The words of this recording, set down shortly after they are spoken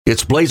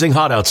It's blazing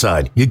hot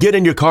outside. You get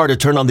in your car to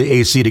turn on the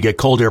AC to get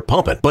cold air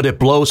pumping, but it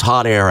blows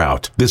hot air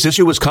out. This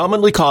issue is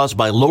commonly caused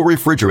by low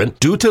refrigerant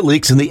due to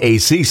leaks in the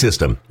AC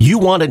system. You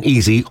want an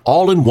easy,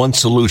 all-in-one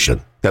solution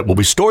that will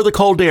restore the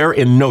cold air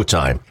in no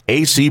time.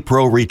 AC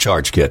Pro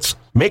Recharge Kits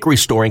make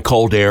restoring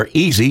cold air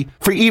easy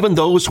for even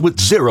those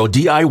with zero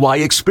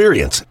DIY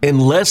experience in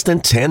less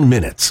than 10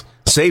 minutes.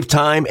 Save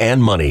time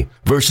and money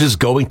versus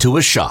going to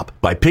a shop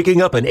by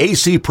picking up an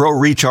AC Pro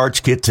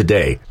Recharge Kit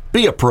today.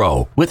 Be a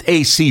pro with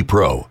AC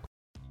Pro.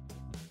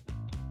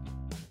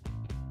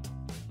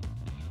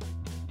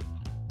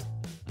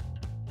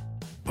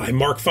 I'm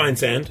Mark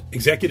Feinsand,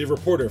 executive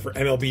reporter for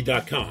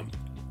MLB.com.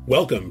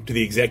 Welcome to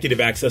the Executive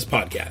Access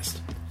Podcast.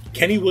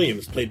 Kenny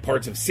Williams played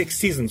parts of 6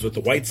 seasons with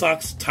the White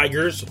Sox,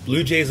 Tigers,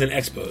 Blue Jays, and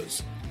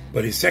Expos,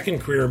 but his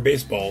second career in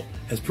baseball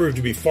has proved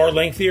to be far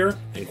lengthier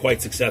and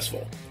quite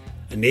successful.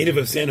 A native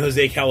of San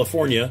Jose,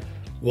 California,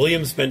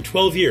 Williams spent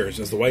 12 years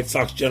as the White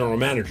Sox general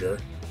manager,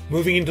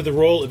 moving into the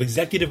role of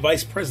executive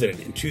vice president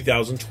in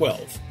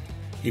 2012.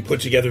 He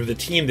put together the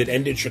team that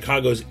ended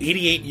Chicago's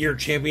 88-year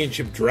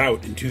championship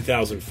drought in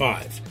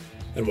 2005.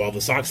 And while the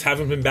Sox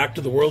haven't been back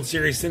to the World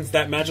Series since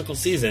that magical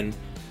season,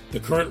 the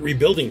current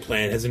rebuilding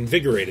plan has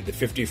invigorated the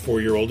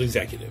 54-year-old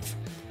executive.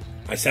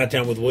 I sat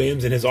down with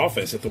Williams in his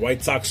office at the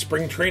White Sox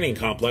spring training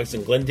complex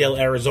in Glendale,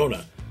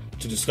 Arizona,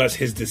 to discuss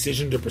his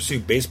decision to pursue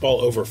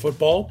baseball over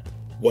football,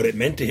 what it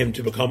meant to him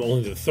to become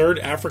only the third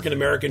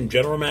African-American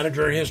general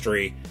manager in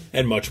history,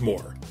 and much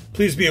more.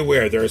 Please be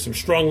aware there is some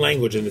strong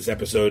language in this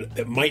episode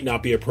that might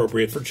not be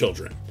appropriate for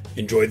children.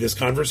 Enjoy this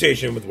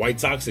conversation with White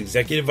Sox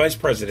Executive Vice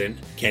President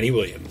Kenny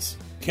Williams.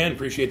 Ken,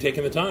 appreciate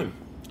taking the time.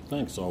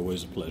 Thanks.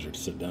 Always a pleasure to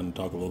sit down and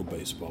talk a little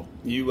baseball.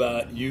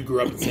 You grew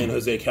up in San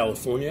Jose,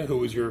 California. Who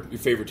was your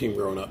favorite team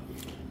growing up?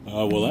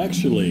 Well,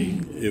 actually,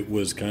 it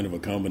was kind of a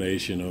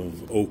combination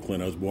of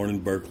Oakland. I was born in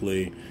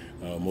Berkeley.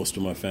 Most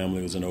of my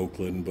family was in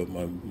Oakland, but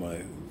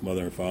my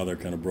mother and father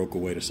kind of broke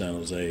away to San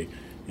Jose,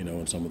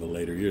 in some of the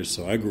later years.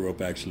 So I grew up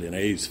actually an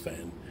A's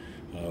fan.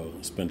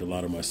 Spent a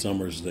lot of my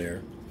summers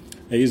there.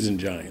 A's and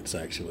Giants,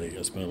 actually.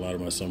 I spent a lot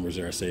of my summers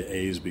there. I say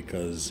A's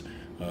because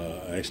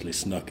I actually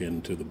snuck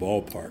into the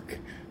ballpark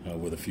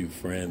with a few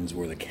friends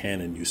where the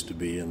Cannon used to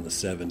be in the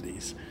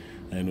 70s.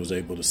 And was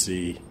able to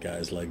see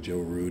guys like Joe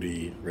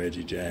Rudy,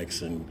 Reggie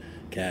Jackson,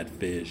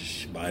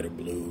 Catfish, Vida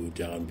Blue,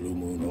 John Blue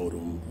Moon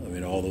Odom. I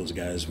mean, all those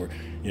guys were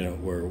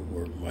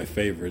my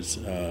favorites.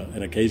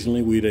 And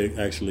occasionally we'd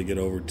actually get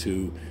over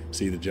to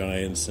see the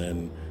Giants,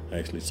 and I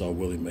actually saw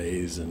Willie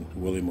Mays and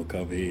Willie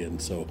McCovey. And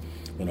so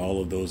when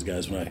all of those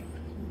guys, when I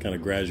kind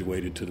of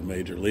graduated to the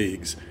major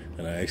leagues,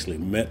 and I actually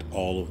met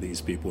all of these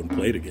people and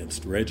played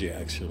against Reggie,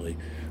 actually,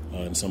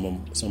 and some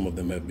of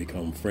them have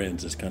become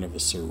friends. It's kind of a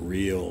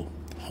surreal,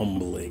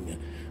 humbling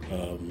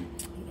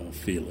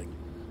feeling.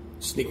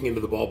 Sneaking into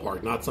the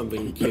ballpark, not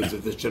something kids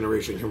of this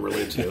generation can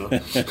relate to.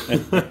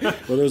 Huh?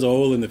 Well, there's a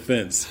hole in the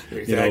fence,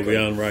 exactly.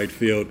 Beyond right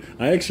field.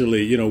 I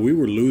actually, we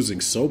were losing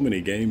so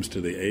many games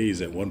to the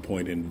A's at one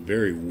point in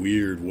very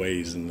weird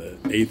ways in the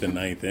 8th and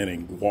 9th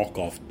inning,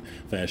 walk-off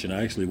fashion.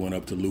 I actually went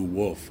up to Lou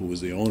Wolf, who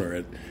was the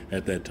owner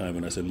at that time,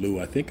 and I said, Lou,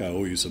 I think I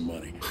owe you some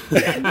money.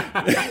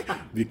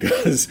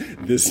 Because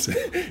this,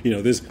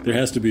 there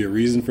has to be a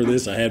reason for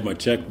this. I had my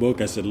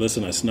checkbook. I said,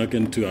 listen, I snuck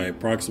into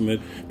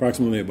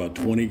approximately about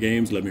 20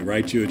 games. Let me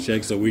write you a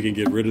check so we can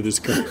get rid of this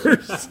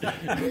curse.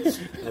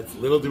 That's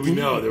little do we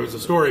know. There was a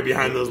story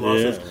behind those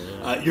losses.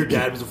 Yeah. Your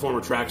dad was a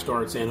former track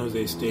star at San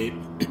Jose State,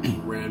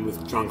 ran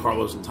with John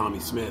Carlos and Tommy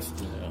Smith.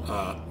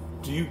 Yeah.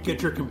 Do you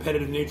get your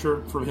competitive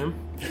nature from him?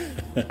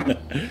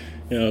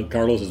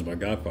 Carlos is my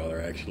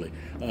godfather, actually.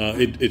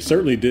 It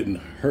certainly didn't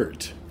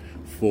hurt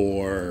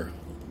for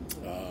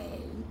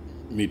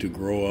me to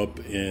grow up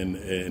in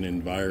an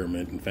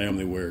environment and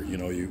family where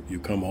you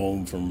come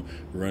home from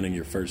running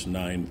your first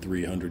 9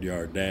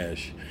 300-yard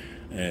dash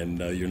and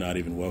you're not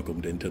even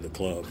welcomed into the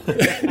club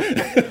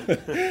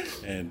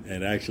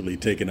and actually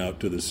taken out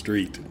to the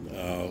street.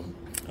 I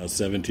was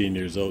 17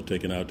 years old,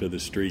 taken out to the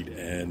street,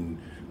 and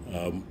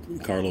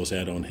Carlos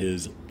had on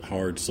his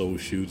hard sole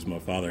shoes. My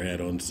father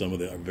had on some of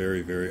the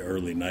very, very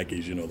early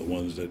Nikes, the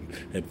ones that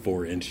had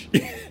 4-inch,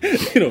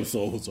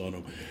 soles on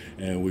them.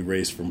 And we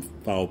raced from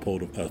light pole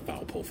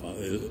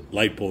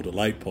to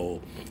light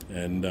pole.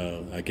 And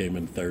I came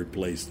in third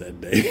place that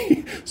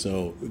day.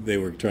 So they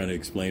were trying to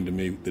explain to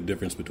me the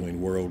difference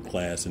between world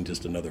class and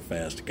just another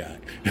fast guy.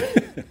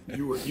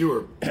 You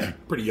were a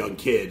pretty young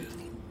kid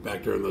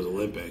back during those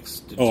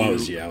Olympics. I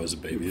was a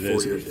baby.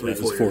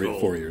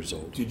 4 years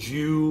old. Did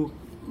you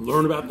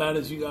learn about that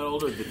as you got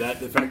older? Did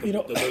the fact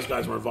that those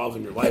guys were involved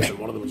in your life and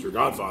one of them was your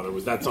godfather,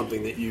 was that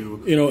something that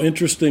you...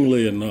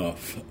 interestingly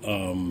enough,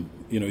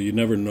 you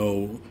never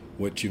know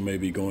what you may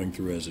be going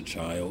through as a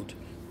child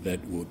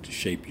that would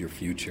shape your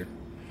future.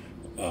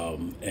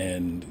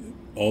 And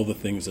all the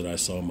things that I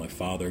saw my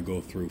father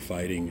go through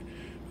fighting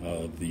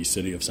the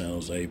city of San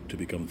Jose to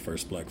become the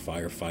first black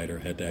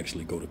firefighter, had to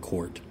actually go to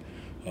court.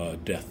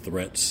 Death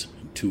threats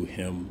to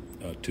him,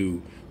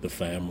 to the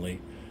family,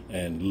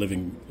 and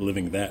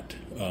living that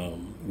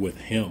with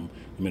him.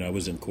 I mean, I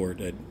was in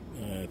court at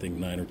I think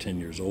 9 or 10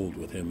 years old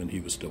with him, and he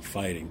was still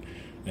fighting,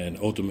 and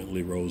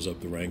ultimately rose up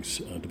the ranks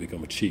to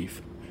become a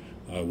chief.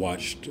 I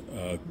watched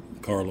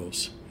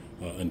Carlos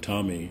and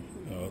Tommy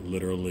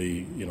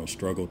literally,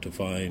 struggle to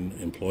find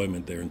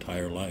employment their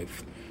entire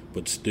life,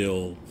 but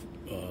still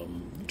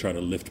try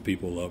to lift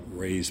people up,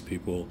 raise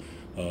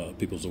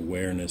people's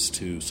awareness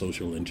to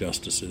social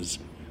injustices.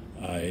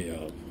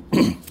 I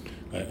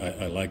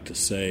like to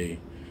say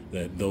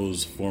that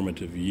those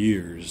formative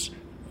years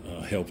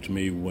helped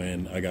me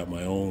when I got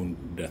my own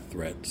death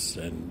threats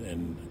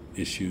and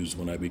issues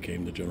when I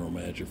became the general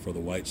manager for the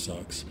White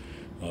Sox.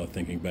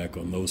 Thinking back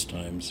on those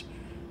times,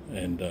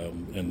 and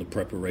the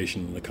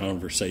preparation and the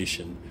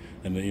conversation,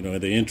 and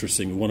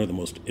one of the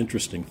most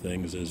interesting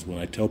things is when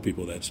I tell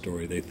people that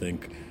story, they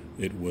think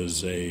it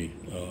was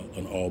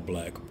an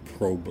all-black,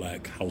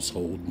 pro-black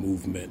household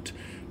movement,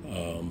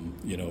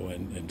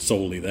 and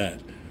solely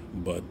that.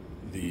 But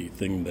the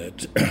thing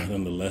that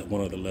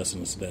one of the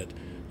lessons that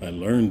I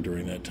learned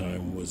during that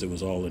time was it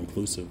was all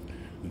inclusive.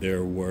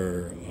 There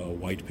were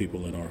white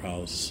people in our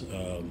house,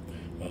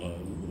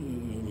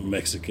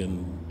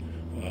 Mexican,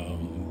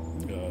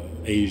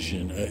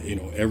 Asian,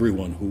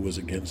 everyone who was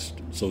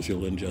against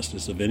social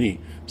injustice of any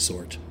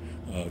sort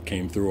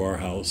came through our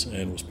house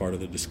and was part of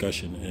the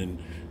discussion.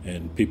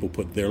 And people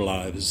put their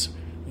lives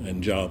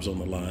and jobs on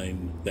the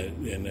line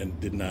and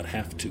did not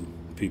have to.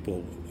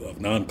 People of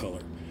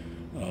non-color.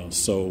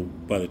 So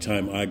by the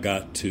time I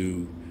got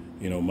to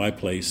my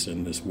place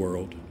in this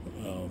world,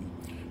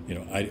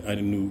 I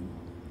knew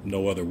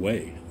no other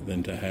way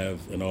than to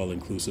have an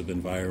all-inclusive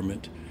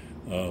environment,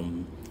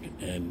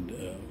 and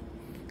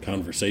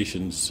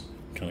conversations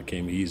kind of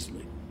came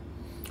easily.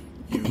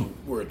 You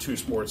were a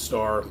two-sport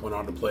star, went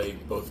on to play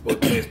both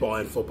baseball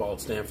and football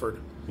at Stanford.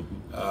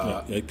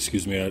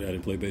 Excuse me, I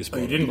didn't play baseball.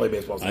 Oh, you didn't play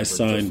baseball at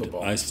Stanford,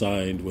 I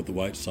signed with the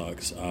White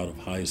Sox out of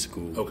high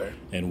school. Okay.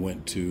 And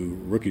went to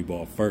rookie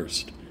ball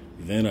first.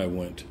 Then I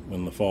went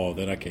in the fall.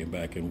 Then I came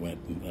back and went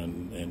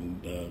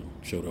and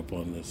showed up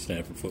on the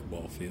Stanford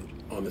football field.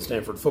 On the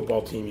Stanford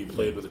football team, you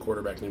played with a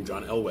quarterback named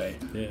John Elway.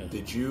 Yeah.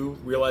 Did you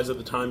realize at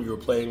the time you were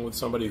playing with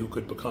somebody who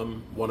could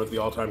become one of the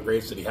all-time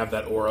greats? Did he have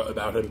that aura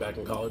about him back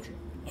in college?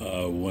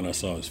 When I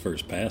saw his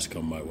first pass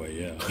come my way,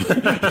 yeah.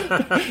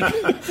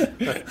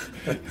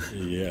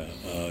 Yeah.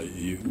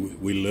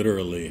 We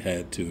literally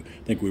had to.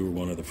 I think we were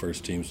one of the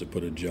first teams to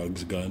put a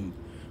jugs gun,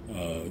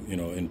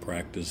 in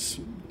practice.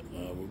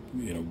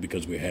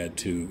 Because we had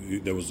to.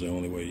 That was the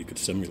only way you could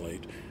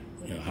simulate,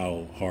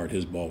 how hard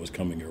his ball was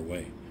coming your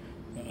way,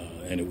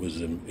 and it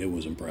was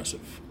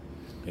impressive.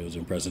 It was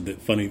impressive. The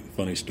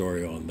funny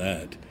story on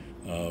that.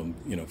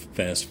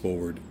 Fast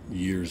forward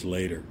years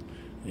later,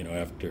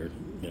 after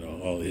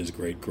all his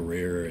great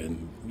career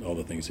and all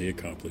the things he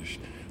accomplished,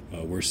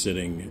 we're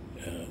sitting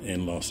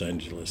in Los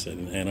Angeles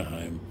in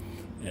Anaheim,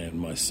 and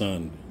my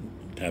son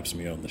taps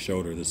me on the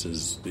shoulder. This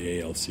is the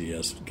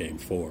ALCS Game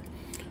 4,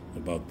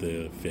 about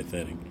the fifth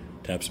inning.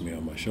 Taps me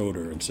on my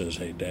shoulder and says,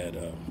 "Hey, Dad,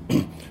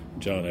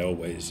 John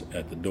Elway's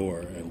at the door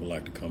and would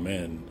like to come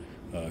in.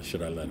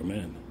 Should I let him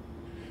in?"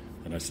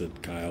 And I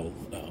said, "Kyle,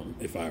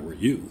 if I were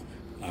you,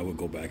 I would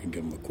go back and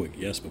give him a quick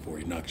yes before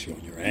he knocks you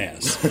on your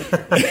ass."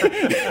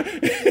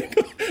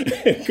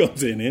 It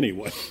goes in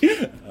anyway.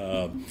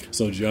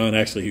 So John,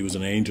 actually, he was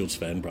an Angels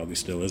fan, probably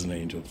still is an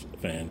Angels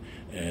fan,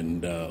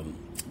 and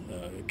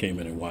came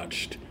in and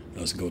watched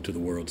us go to the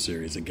World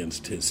Series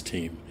against his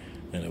team.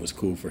 And it was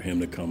cool for him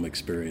to come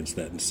experience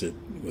that and sit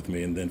with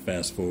me. And then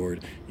fast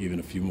forward even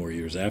a few more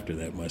years after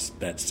that,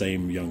 that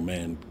same young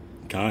man,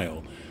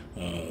 Kyle,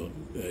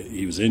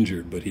 he was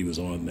injured, but he was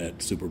on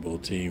that Super Bowl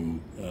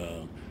team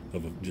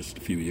of just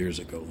a few years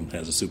ago and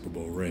has a Super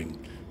Bowl ring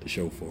to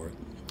show for it.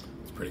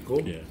 It's pretty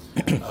cool.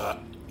 Yeah.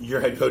 Your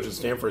head coach at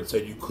Stanford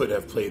said you could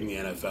have played in the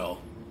NFL.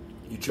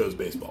 You chose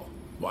baseball.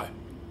 Why?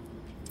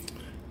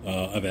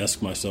 I've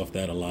asked myself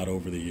that a lot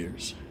over the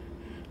years.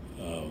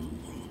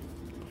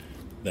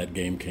 That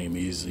game came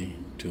easy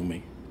to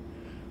me.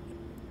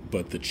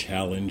 But the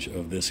challenge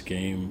of this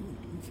game,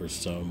 for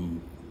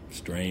some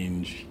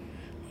strange,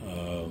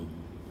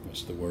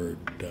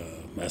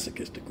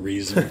 masochistic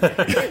reason,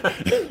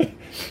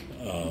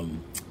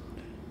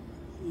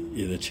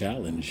 the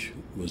challenge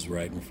was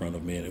right in front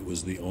of me, and it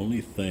was the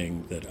only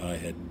thing that I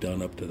had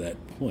done up to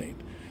that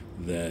point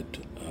that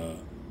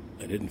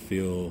I didn't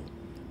feel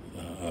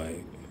I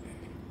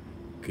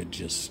could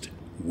just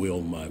will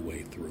my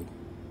way through.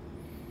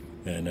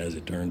 And as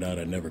it turned out,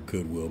 I never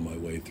could will my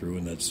way through,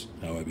 and that's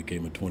how I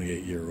became a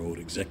 28-year-old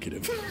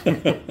executive.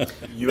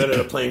 You ended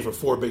up playing for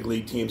 4 big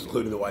league teams,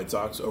 including the White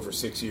Sox, over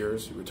 6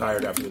 years. You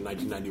retired after the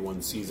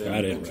 1991 season.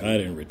 I didn't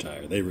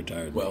retire. They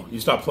retired me. Well,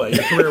 you stopped playing.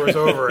 Your career was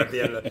over at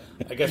the end of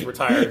I guess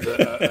retired is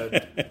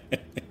a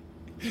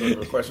sort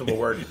of a questionable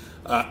word.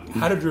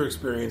 How did your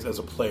experience as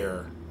a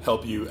player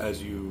help you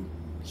as you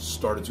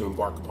started to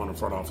embark upon a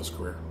front office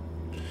career?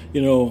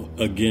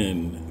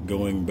 Again,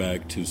 going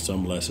back to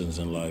some lessons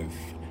in life,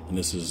 and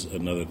this is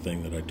another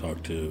thing that I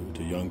talk to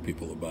young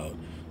people about.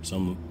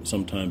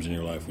 Sometimes in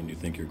your life when you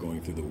think you're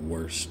going through the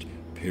worst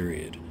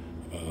period,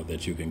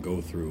 that you can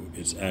go through,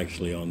 it's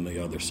actually on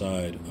the other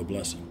side a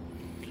blessing.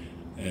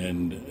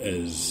 And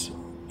as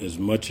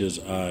much as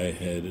I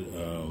had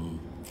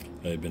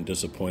been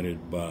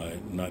disappointed by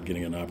not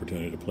getting an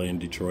opportunity to play in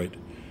Detroit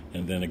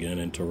and then again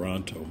in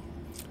Toronto,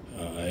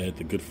 I had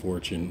the good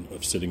fortune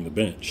of sitting the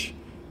bench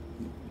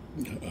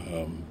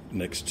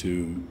next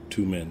to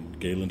two men,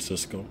 Galen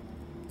Cisco,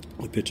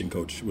 the pitching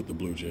coach with the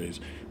Blue Jays,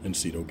 and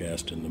Cito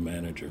Gaston, the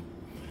manager.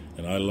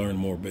 And I learned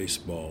more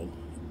baseball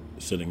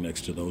sitting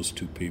next to those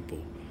two people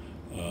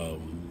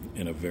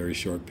in a very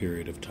short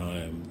period of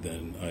time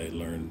than I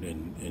learned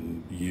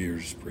in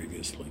years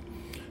previously.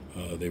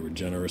 They were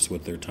generous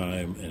with their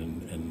time,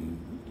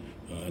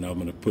 and I'm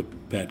going to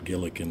put Pat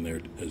Gillick in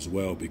there as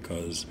well,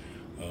 because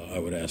I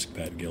would ask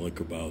Pat Gillick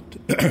about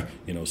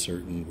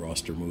certain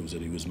roster moves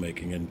that he was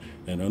making, and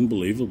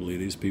unbelievably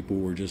these people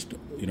were just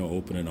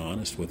open and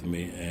honest with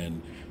me,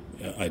 and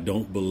I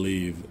don't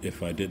believe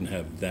if I didn't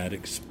have that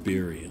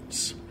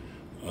experience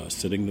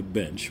sitting the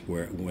bench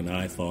when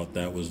I thought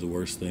that was the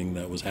worst thing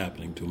that was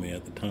happening to me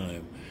at the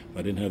time, if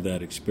I didn't have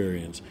that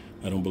experience,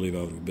 I don't believe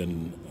I would have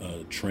been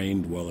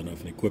trained well enough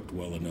and equipped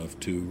well enough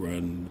to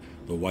run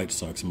the White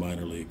Sox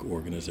minor league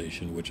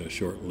organization, which I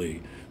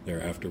shortly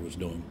thereafter was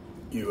doing.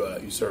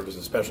 You served as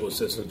a special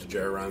assistant to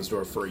Jerry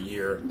Reinsdorf for a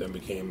year, then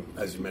became,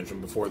 as you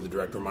mentioned before, the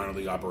director of minor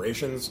league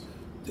operations.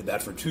 Did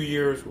that for 2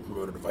 years, were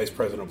promoted to vice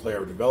president of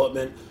player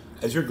development.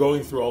 As you're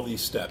going through all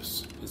these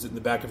steps, is it in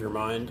the back of your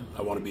mind,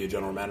 I want to be a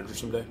general manager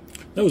someday?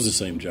 That was the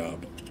same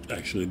job,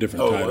 actually, a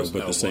different title,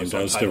 but the same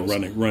job. I was still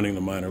running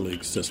the minor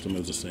league system. It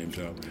was the same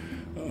job.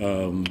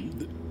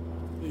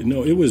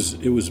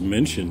 It was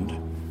mentioned,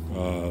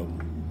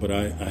 but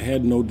I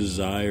had no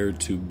desire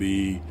to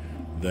be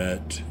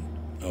that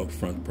out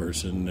front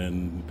person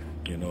and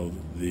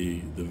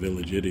the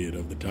village idiot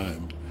of the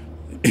time.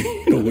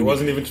 There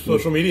wasn't even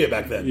social media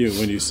back then.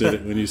 When you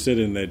sit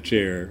in that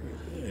chair,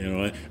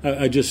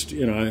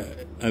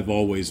 I've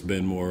always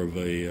been more of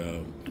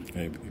a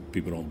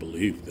people don't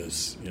believe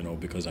this,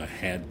 because I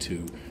had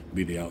to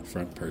be the out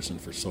front person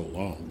for so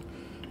long.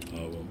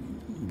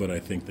 But I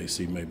think they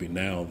see maybe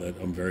now that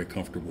I'm very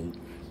comfortable,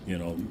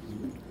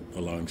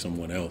 allowing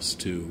someone else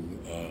to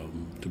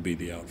be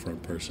the out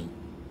front person.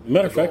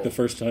 Matter of fact, the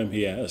first time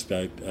he asked,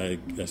 I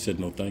said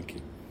no, thank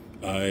you.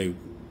 I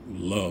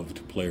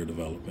loved player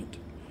development.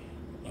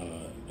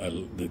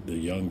 The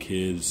young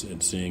kids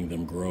and seeing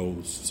them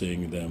grow,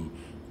 seeing them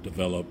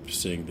develop,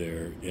 seeing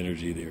their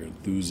energy, their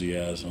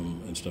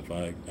enthusiasm and stuff.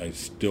 I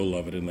still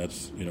love it, and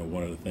that's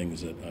one of the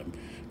things that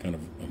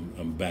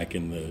I'm back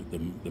in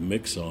the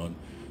mix on.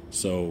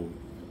 So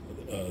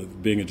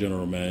being a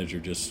general manager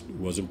just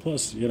wasn't.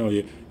 Plus,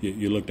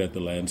 you looked at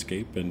the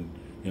landscape, and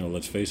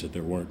let's face it,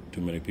 there weren't too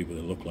many people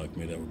that looked like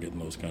me that were getting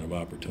those kind of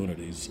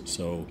opportunities.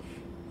 So,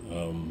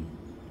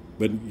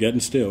 but yet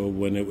and still,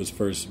 when it was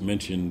first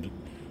mentioned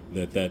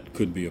that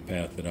could be a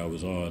path that I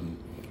was on,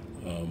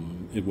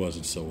 it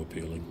wasn't so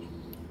appealing.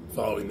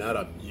 Following that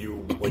up,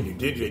 when you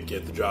did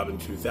get the job in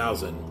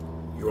 2000,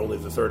 you were only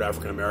the third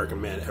African-American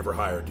man ever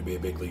hired to be a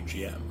big league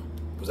GM.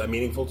 Was that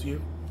meaningful to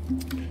you?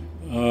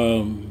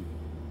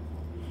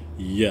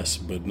 Yes,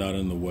 but not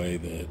in the way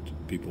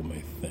that people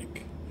may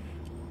think.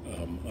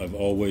 I've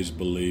always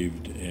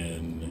believed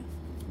in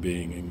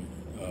being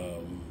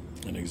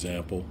an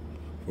example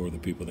for the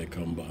people that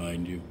come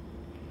behind you.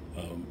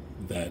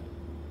 That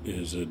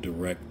is a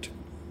direct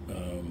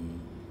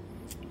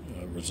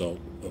result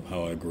of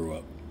how I grew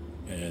up.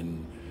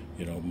 And,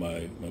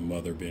 my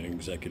mother being an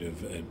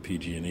executive at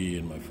PG&E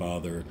and my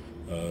father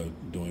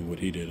doing what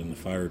he did in the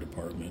fire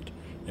department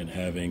and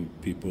having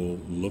people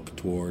look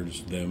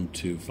towards them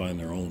to find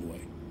their own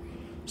way.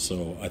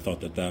 So I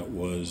thought that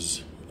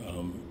was,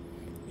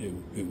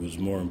 it was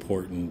more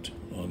important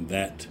on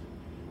that,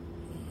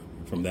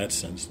 from that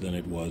sense than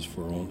it was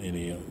for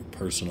any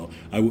personal.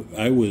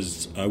 I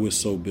was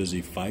so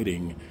busy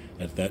fighting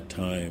at that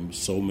time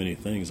so many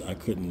things.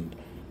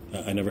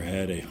 I never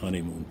had a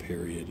honeymoon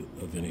period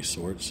of any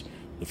sorts.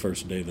 The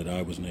first day that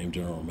I was named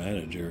general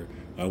manager,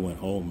 I went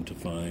home to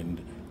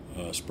find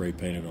spray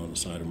painted on the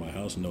side of my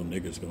house, no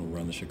nigger's going to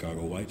run the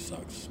Chicago White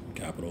Sox,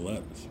 capital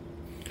letters.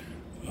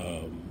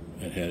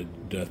 And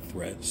had death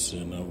threats,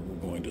 and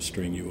we're going to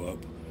string you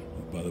up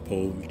by the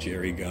pole.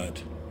 Jerry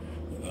got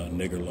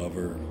nigger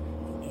lover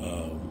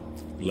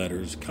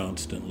letters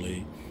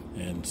constantly,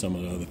 and some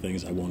of the other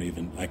things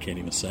I can't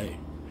even say.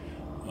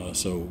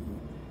 So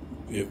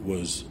it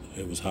was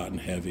hot and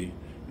heavy.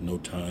 No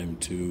time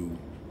to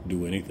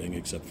do anything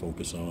except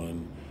focus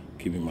on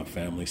keeping my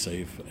family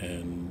safe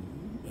and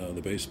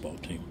the baseball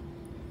team.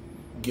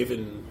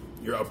 Given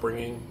your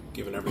upbringing,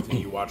 given everything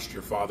you watched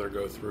your father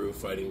go through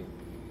fighting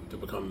to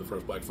become the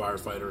first black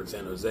firefighter in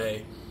San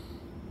Jose,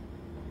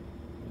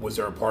 was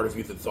there a part of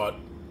you that thought,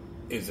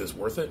 is this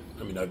worth it?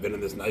 I mean, I've been in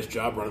this nice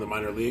job running the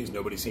minor leagues.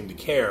 Nobody seemed to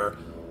care.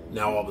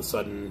 Now all of a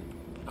sudden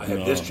I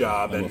have this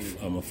job.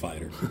 I'm a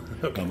fighter.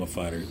 Okay. I'm a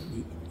fighter.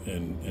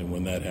 And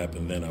when that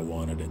happened, then I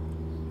wanted it.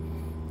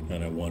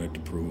 And I wanted to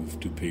prove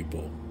to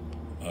people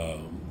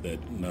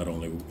that not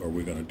only are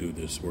we going to do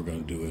this, we're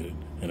going to do it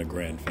in a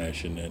grand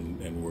fashion,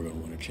 and we're going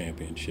to win a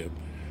championship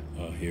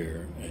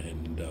here.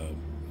 And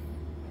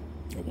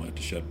I wanted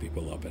to shut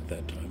people up at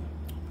that time.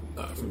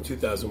 From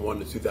 2001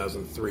 to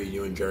 2003,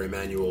 you and Jerry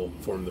Manuel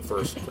formed the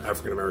first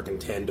African-American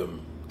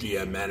tandem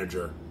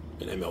GM-manager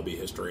in MLB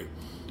history.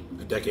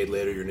 A decade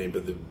later, you're named to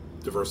the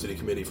Diversity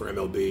Committee for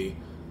MLB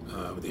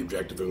with the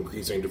objective of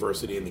increasing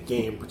diversity in the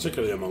game,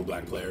 particularly among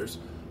black players.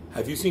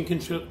 Have you seen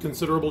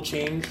considerable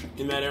change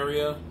in that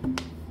area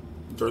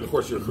during the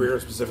course of your career,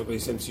 specifically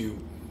since you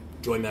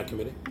joined that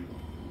committee?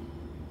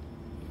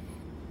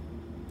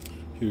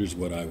 Here's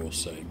what I will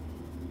say.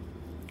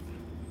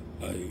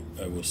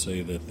 I will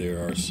say that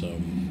there are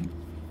some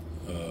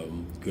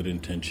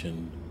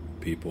good-intentioned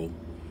people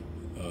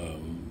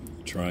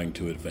trying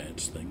to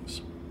advance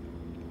things.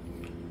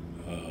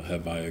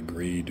 Have I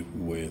agreed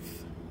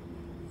with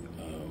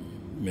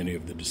many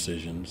of the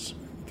decisions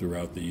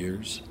throughout the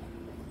years?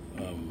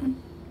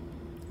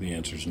 The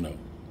answer is no.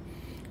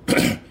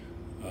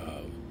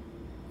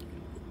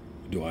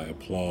 Do I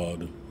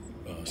applaud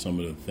some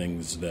of the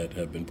things that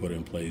have been put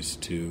in place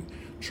to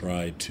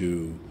try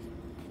to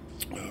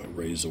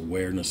raise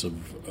awareness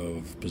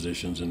of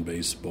positions in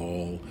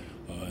baseball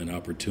and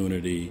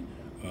opportunity,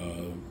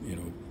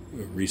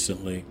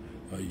 recently?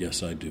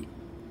 Yes, I do.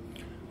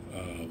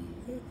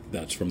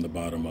 That's from the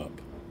bottom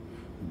up,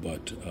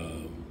 but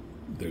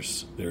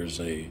there's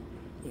a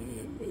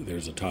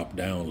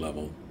top-down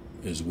level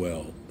as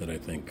well that I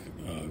think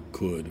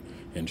could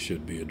and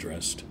should be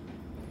addressed,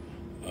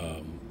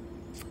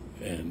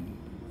 and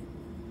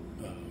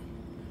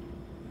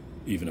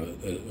even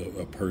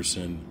a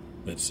person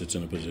that sits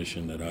in a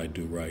position that I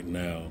do right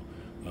now,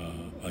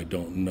 I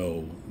don't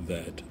know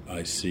that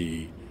I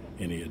see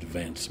any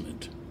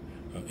advancement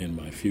in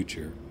my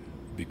future,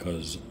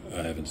 because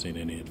I haven't seen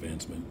any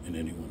advancement in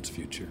anyone's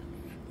future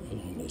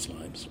along those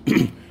lines.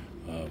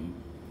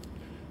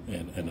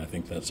 And I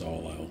think that's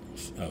all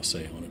I'll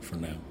say on it for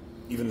now.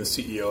 Even the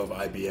CEO of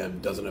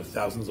IBM doesn't have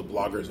thousands of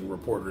bloggers and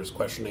reporters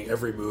questioning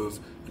every move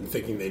and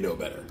thinking they know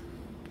better.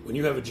 When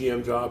you have a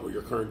GM job or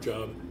your current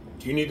job,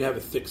 do you need to have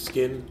a thick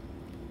skin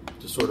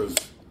to sort of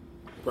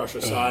brush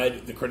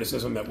aside the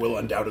criticism that will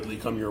undoubtedly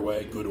come your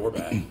way, good or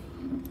bad?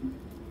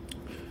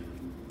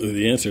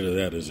 The answer to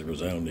that is a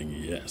resounding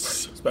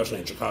yes. Especially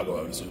in Chicago,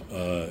 I would assume.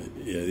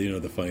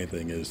 The funny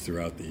thing is,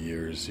 throughout the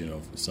years,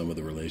 some of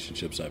the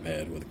relationships I've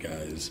had with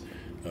guys,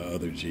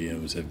 other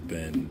GMs, have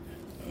been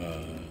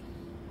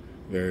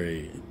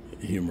very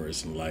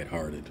humorous and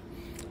lighthearted.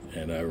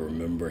 And I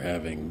remember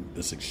having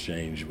this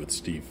exchange with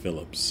Steve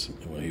Phillips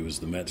when he was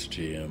the Mets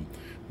GM.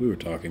 We were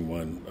talking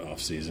one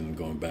offseason,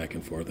 going back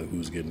and forth of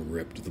who's getting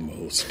ripped the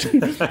most.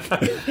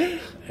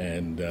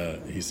 And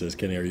he says,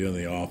 "Kenny, are you in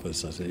the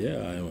office?" I said, "Yeah,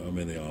 I'm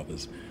in the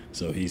office."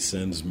 So he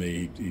sends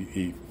me,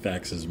 he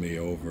faxes me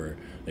over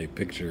a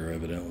picture,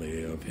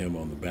 evidently, of him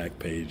on the back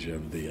page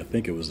of I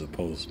think it was the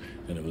Post,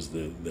 and it was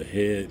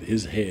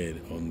his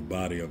head on the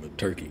body of a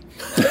turkey.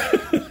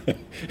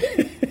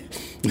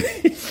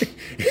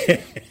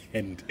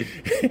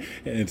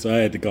 And so I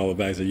had to call him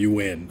back and say, "You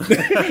win."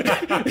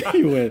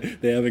 You win.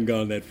 They haven't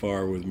gone that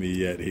far with me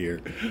yet here.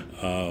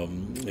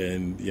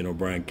 And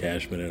Brian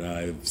Cashman and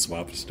I have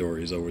swapped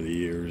stories over the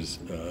years,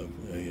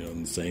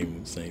 in the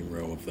same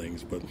realm of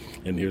things.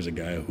 And here's a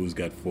guy who's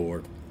got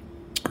 4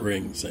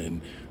 rings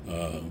and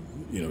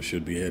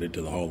should be headed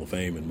to the Hall of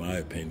Fame, in my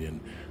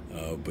opinion.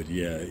 But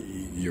yeah,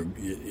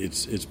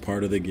 it's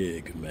part of the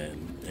gig,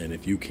 man. And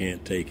if you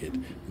can't take it,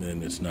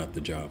 then it's not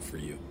the job for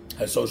you.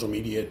 Has social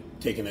media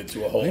taken it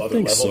to a whole other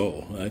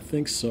level? I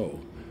think so.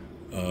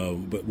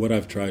 But what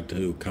I've tried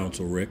to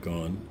counsel Rick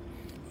on,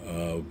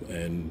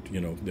 and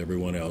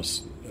everyone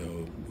else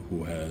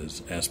who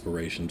has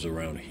aspirations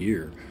around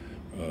here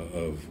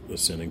of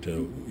ascending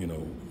to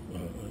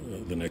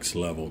the next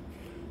level.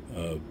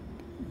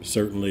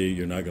 Certainly,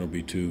 you're not going to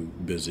be too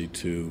busy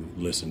to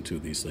listen to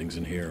these things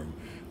and hear them,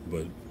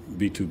 but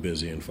be too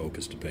busy and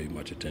focused to pay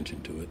much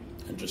attention to it.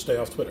 And just stay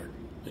off Twitter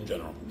in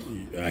general.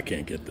 I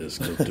can't get this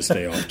to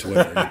stay off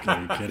Twitter.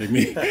 Are you kidding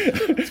me?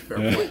 That's a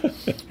fair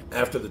point.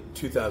 After the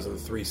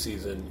 2003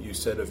 season, you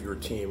said of your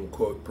team,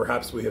 quote,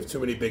 "Perhaps we have too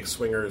many big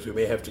swingers. We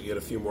may have to get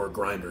a few more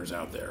grinders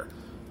out there."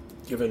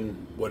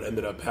 Given what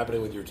ended up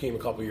happening with your team a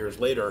couple years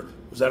later,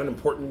 was that an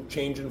important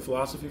change in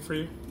philosophy for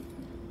you?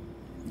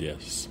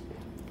 Yes.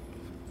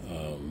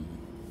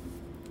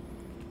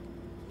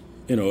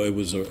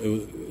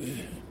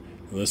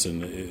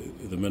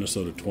 The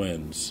Minnesota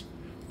Twins,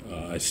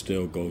 I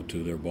still go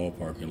to their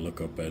ballpark and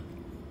look up at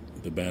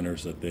the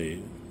banners that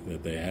they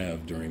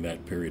have during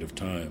that period of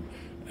time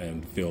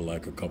and feel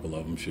like a couple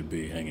of them should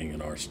be hanging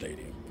in our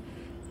stadium.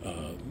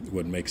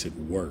 What makes it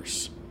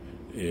worse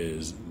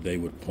is they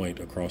would point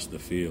across the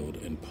field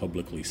and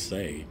publicly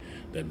say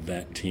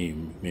that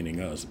team, meaning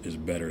us, is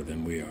better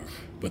than we are,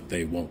 but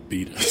they won't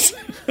beat us.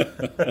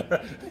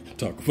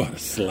 Talk about a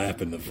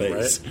slap in the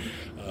face.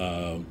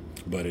 Right.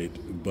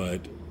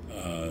 But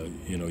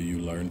you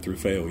learn through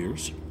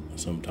failures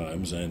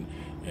sometimes, and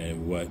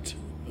what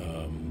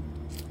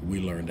we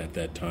learned at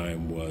that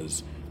time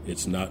was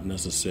it's not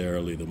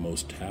necessarily the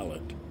most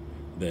talent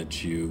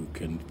that you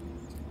can,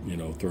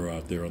 throw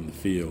out there on the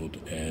field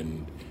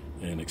and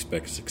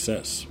expect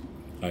success,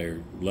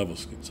 higher level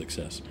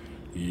success.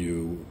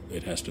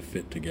 It has to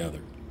fit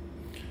together,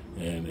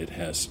 and it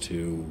has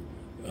to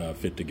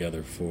fit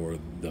together for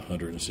the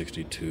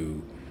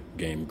 162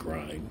 game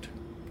grind,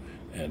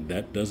 and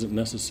that doesn't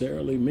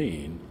necessarily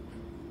mean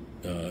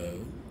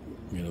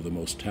the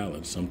most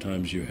talent.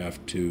 Sometimes you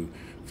have to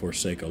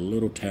forsake a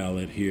little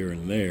talent here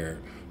and there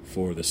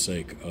for the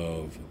sake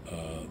of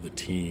the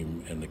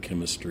team and the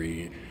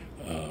chemistry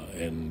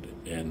and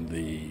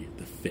the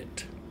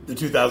fit. The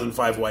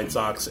 2005 White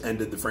Sox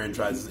ended the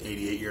franchise's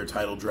 88-year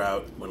title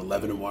drought, went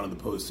 11-1 in the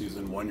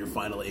postseason, won your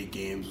final 8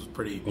 games. It was a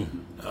pretty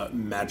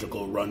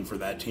magical run for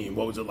that team.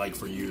 What was it like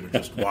for you to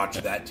just watch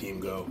that team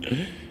go?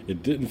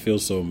 It didn't feel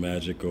so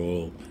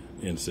magical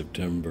in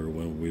September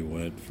when we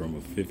went from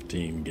a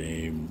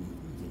 15-game,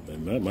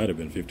 and that might have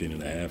been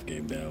 15.5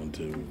 game down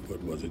to,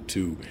 what was it,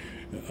 2.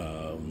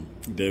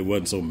 It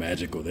wasn't so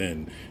magical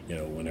then,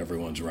 when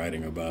everyone's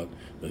writing about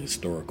the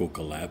historical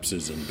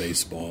collapses in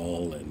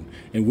baseball, and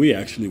we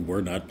actually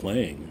were not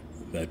playing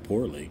that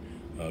poorly.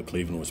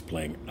 Cleveland was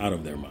playing out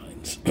of their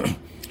minds,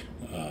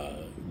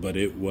 but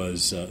it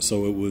was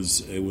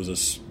it was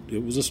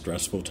a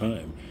stressful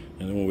time.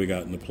 And then when we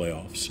got in the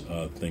playoffs,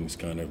 things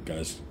kind of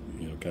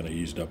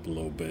eased up a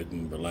little bit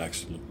and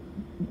relaxed.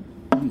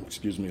 A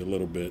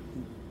little bit.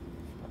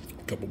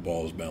 A couple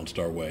balls bounced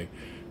our way,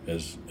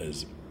 as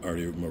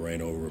Artie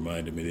Moreno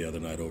reminded me the other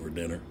night over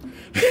dinner.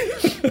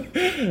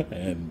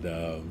 And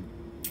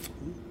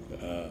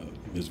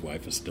his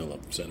wife is still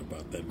upset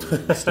about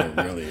that. We're still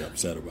really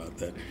upset about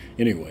that.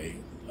 Anyway,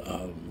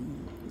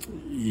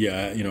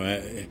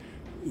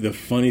 the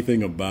funny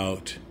thing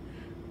about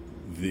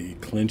the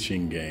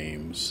clinching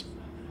games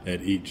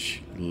at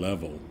each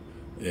level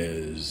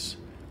is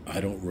I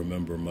don't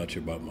remember much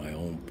about my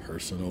own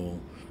personal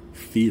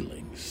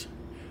feelings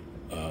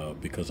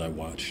because I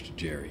watched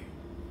Jerry.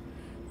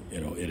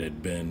 It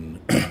had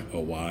been a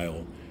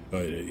while.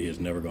 He has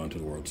never gone to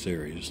the World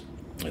Series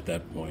at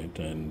that point,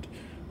 and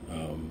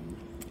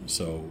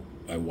so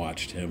I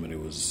watched him, and it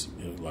was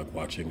like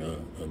watching a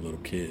little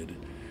kid.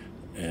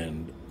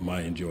 And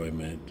my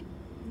enjoyment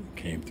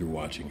came through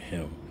watching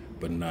him,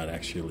 but not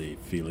actually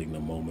feeling the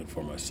moment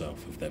for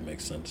myself, if that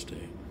makes sense to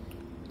you.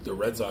 The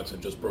Red Sox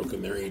had just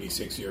broken their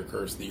 86-year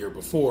curse the year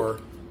before.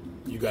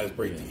 You guys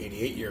break the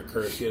 88-year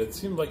curse, yet it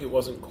seemed like it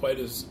wasn't quite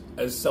as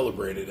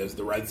celebrated as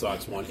the Red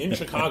Sox won. In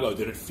Chicago,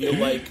 did it feel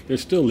like... They're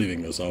still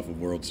leaving us off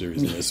of World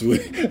Series lists.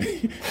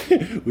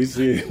 We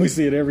see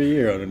it every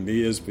year on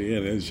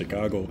ESPN. In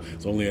Chicago,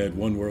 it's only had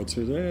one World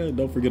Series.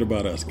 Don't forget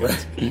about us,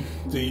 guys.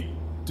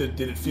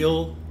 Did it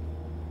feel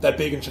that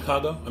big in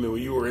Chicago? I mean,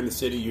 when you were in the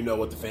city, you know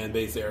what the fan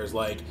base there is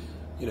like.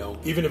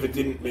 Even if it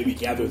didn't maybe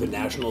gather the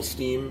national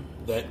steam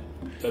that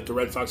the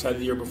Red Sox had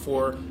the year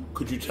before,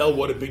 could you tell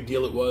what a big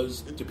deal it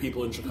was to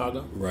people in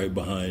Chicago? Right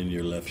behind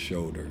your left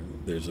shoulder,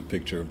 there's a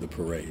picture of the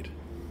parade.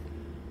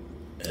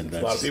 And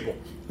that's a lot of people.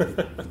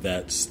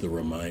 That's the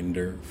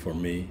reminder for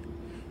me,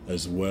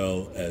 as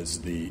well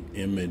as the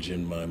image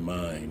in my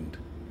mind.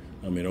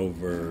 I mean,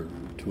 over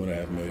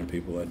 2.5 million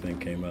people, I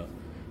think, came out.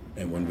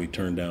 And when we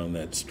turned down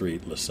that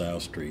street, LaSalle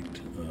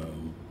Street,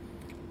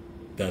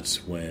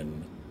 that's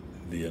when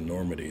the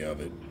enormity of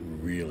it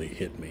really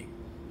hit me.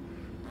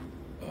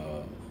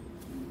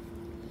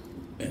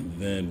 And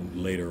then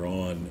later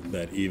on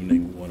that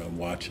evening when I'm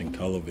watching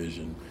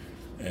television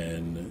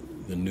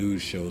and the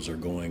news shows are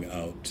going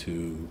out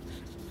to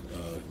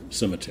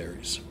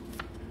cemeteries,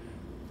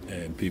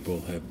 and people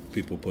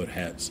put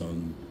hats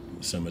on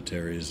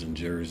cemeteries and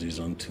jerseys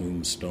on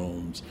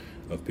tombstones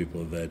of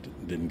people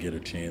that didn't get a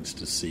chance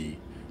to see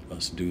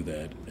us do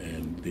that,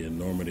 and the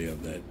enormity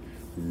of that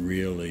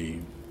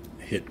really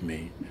hit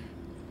me.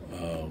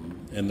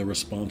 And the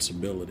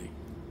responsibility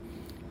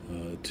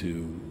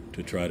to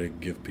try to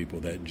give people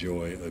that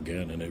joy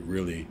again, and it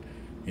really,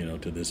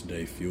 to this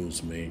day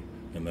fuels me,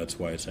 and that's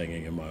why it's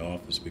hanging in my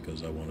office,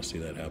 because I want to see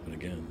that happen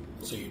again.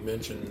 So you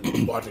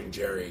mentioned watching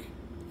Jerry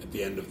at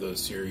the end of the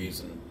series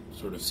and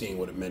sort of seeing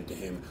what it meant to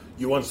him.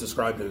 You once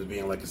described him as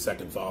being like a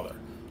second father.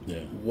 Yeah.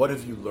 What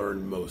have you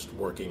learned most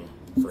working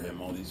for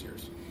him all these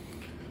years?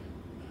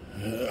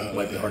 It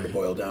might be hard to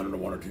boil down into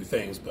one or two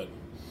things, but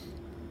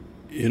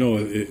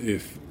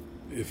if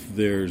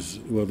there's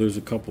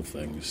a couple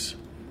things.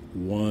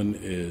 One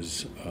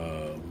is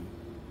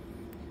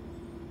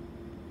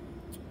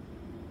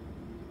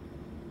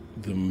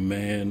the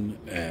man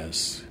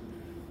asks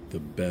the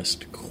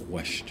best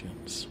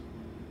questions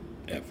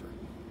ever,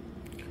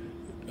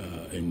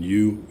 and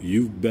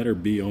you better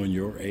be on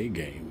your A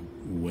game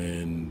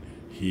when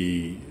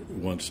he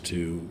wants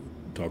to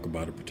talk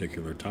about a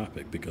particular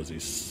topic, because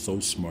he's so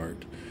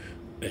smart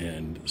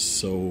and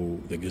so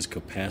his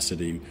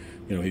capacity.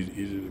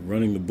 He's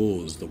running the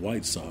Bulls, the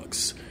White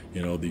Sox, the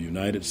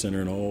United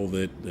Center, and all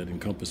that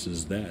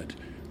encompasses that.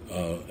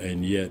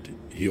 And yet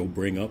he'll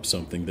bring up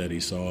something that he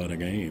saw in a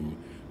game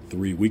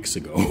 3 weeks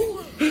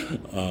ago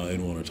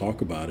and want to talk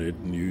about it,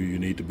 and you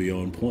need to be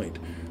on point.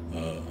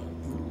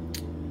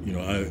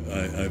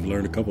 I've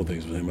learned a couple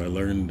things with him. I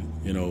learned,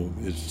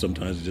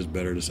 sometimes it's just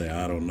better to say,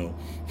 I don't know,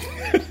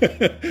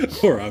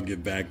 or I'll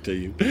get back to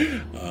you.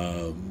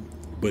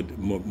 But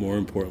more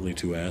importantly,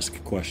 to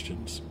ask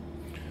questions,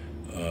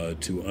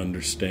 to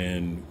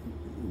understand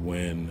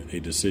when a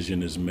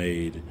decision is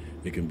made,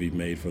 it can be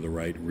made for the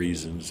right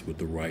reasons with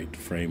the right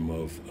frame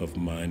of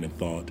mind and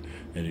thought,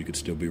 and you could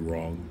still be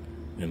wrong,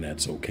 and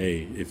that's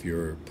okay if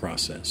your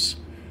process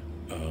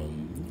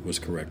was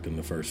correct in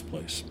the first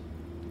place.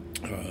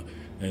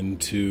 And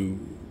to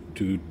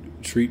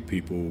treat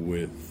people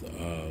with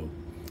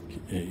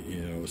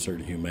a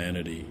certain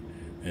humanity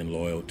and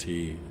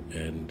loyalty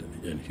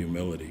and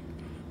humility,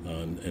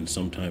 and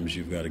sometimes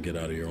you've got to get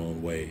out of your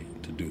own way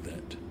to do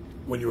that.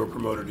 When you were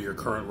promoted to your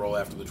current role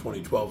after the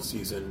 2012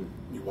 season,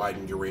 you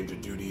widened your range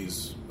of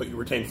duties, but you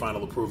retained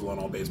final approval on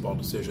all baseball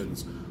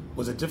decisions.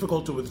 Was it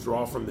difficult to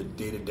withdraw from the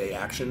day-to-day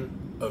action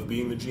of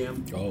being the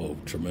GM? Oh,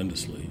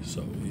 tremendously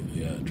so.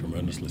 Yeah,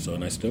 tremendously so,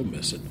 and I still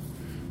miss it.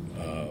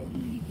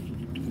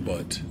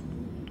 But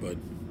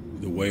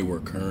the way we're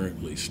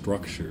currently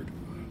structured,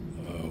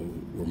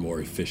 we're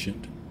more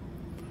efficient,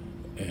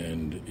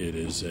 and it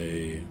is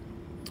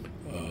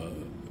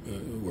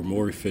we're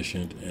more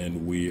efficient,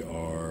 and we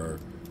are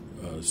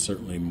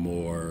certainly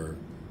more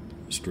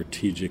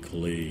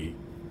strategically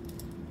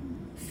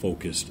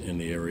focused in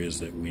the areas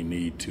that we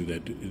need to,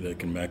 that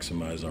can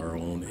maximize our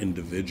own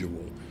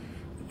individual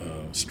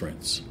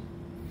strengths.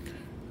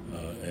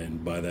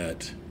 And by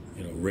that,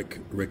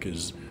 Rick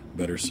is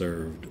better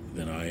served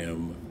than I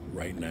am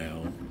right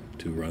now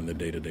to run the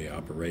day-to-day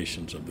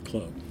operations of the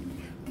club.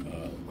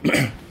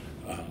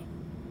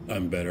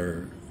 I'm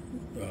better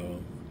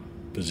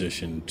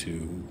positioned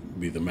to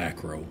be the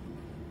macro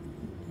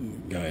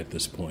guy at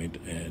this point,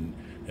 and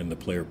the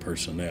player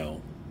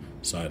personnel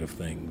side of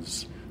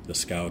things, the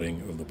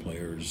scouting of the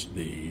players,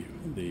 the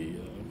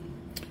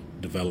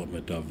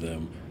development of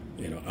them.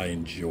 I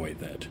enjoy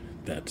that.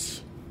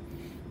 That's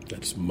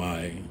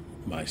my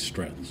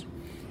strength,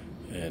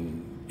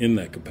 and in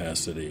that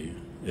capacity,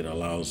 it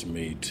allows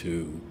me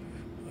to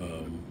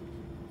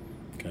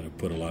kind of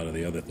put a lot of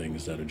the other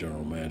things that a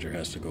general manager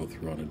has to go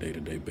through on a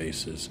day-to-day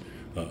basis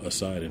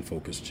aside and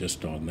focus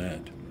just on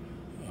that.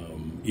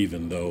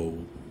 Even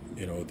though,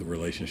 the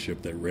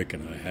relationship that Rick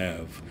and I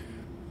have,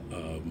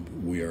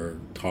 we are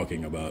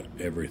talking about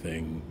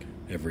everything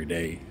every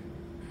day.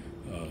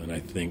 And I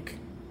think,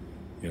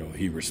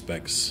 he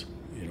respects,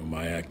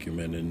 my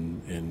acumen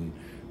in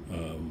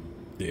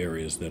the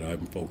areas that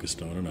I'm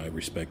focused on, and I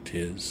respect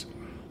his.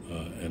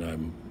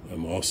 And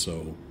I'm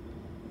also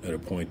at a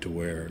point to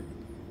where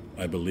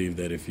I believe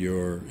that if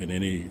you're in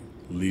any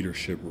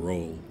leadership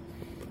role,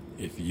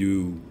 if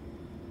you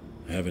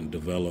haven't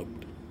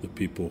developed the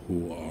people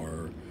who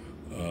are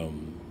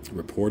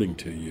reporting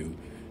to you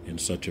in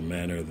such a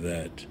manner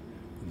that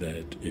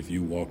if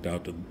you walked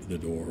out the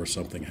door or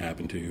something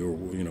happened to you,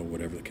 or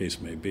whatever the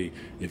case may be,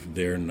 if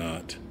they're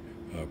not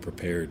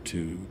prepared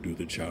to do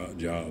the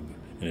job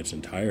in its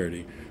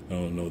entirety, I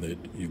don't know that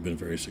you've been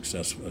very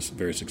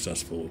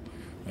successful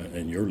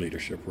in your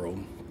leadership role.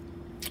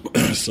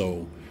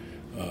 So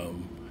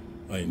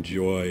I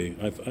enjoy.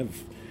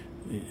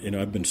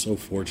 I've been so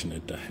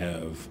fortunate to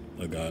have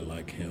a guy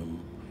like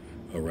him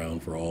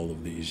around for all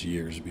of these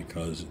years,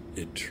 because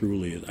it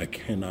truly is. I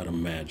cannot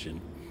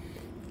imagine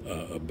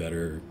a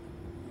better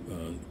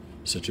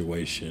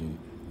situation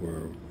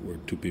where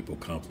two people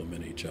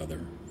complement each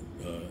other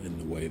in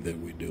the way that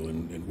we do,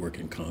 and work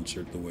in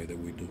concert the way that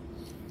we do.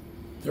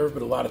 There have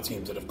been a lot of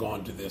teams that have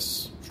gone to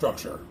this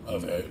structure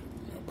of a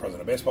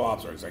president of baseball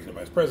ops or executive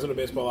vice president of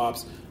baseball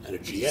ops and a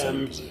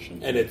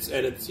GM, and it's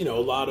a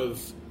lot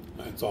of,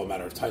 it's all a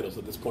matter of titles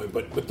at this point,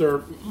 but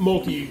they're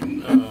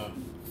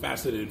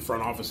multi-faceted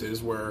front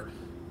offices where,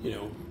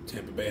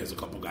 Tampa Bay has a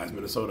couple guys,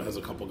 Minnesota has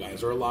a couple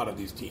guys, or a lot of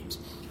these teams.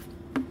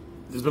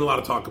 There's been a lot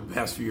of talk in the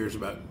past few years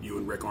about you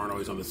and Rick aren't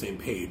always on the same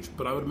page,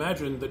 but I would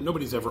imagine that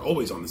nobody's ever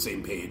always on the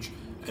same page.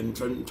 And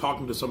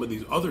talking to some of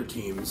these other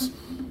teams,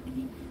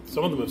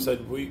 some of them have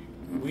said, we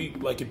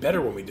like it better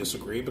when we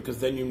disagree, because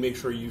then you make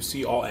sure you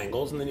see all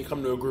angles and then you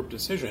come to a group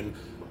decision.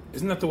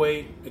 Isn't that the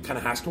way it kind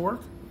of has to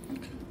work?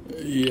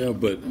 Yeah,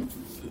 but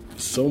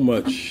so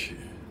much,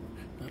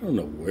 I don't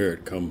know where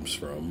it comes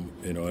from,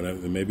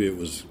 and maybe it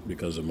was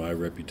because of my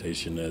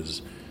reputation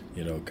as,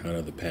 kind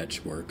of the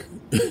patchwork,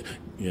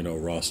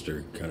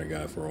 roster kind of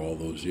guy for all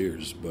those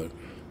years. But,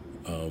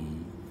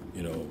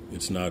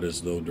 it's not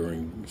as though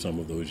during some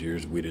of those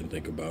years we didn't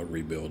think about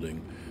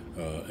rebuilding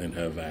and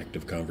have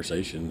active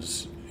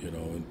conversations,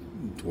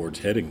 towards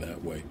heading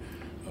that way.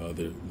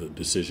 The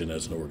decision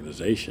as an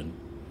organization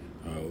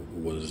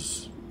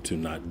was to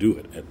not do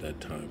it at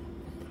that time.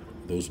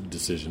 Those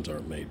decisions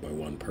aren't made by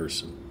one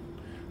person.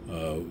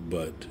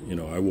 But,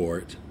 I wore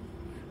it.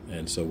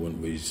 And so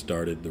when we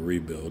started the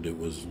rebuild, it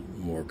was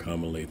more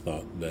commonly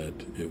thought that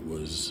it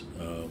was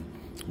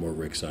more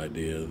Rick's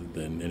idea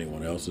than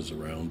anyone else's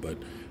around. But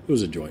it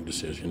was a joint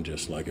decision,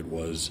 just like it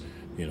was,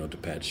 to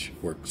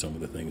patchwork some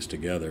of the things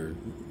together,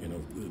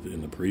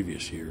 in the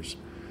previous years.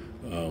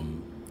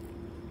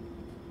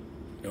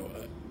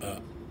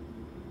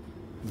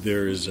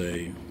 there is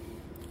an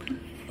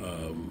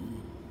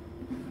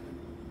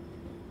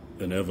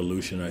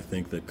evolution, I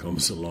think, that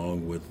comes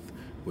along with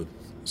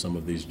some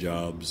of these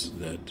jobs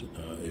that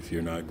if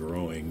you're not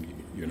growing,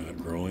 you're not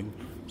growing.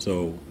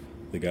 So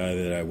the guy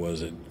that I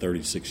was at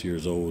 36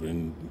 years old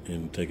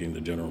in taking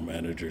the general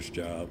manager's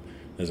job,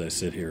 as I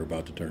sit here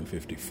about to turn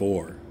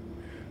 54,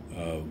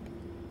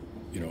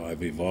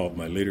 I've evolved.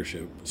 My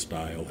leadership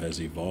style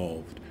has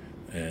evolved,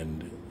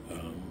 and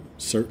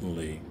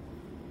certainly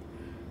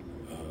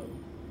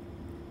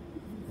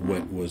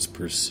what was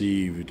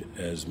perceived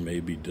as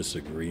maybe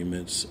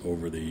disagreements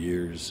over the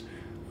years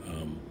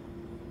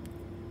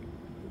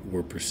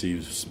were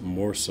perceived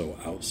more so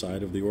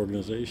outside of the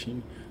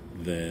organization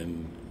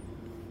than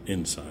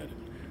inside.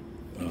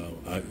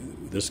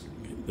 This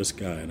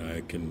guy and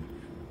I can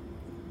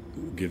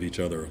give each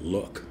other a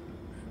look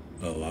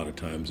a lot of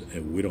times,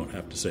 and we don't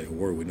have to say a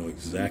word. We know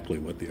exactly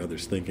what the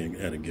other's thinking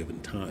at a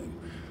given time,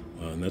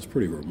 and that's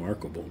pretty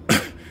remarkable.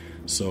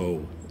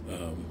 So,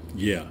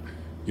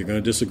 you're going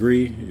to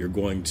disagree. You're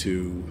going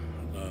to,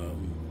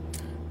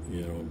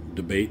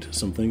 debate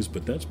some things,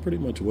 but that's pretty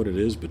much what it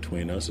is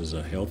between us, is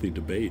a healthy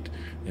debate.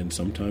 And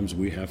sometimes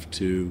we have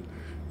to.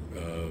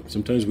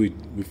 Sometimes we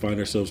find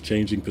ourselves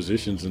changing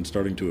positions and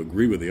starting to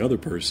agree with the other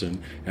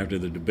person after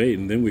the debate,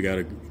 and then we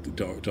got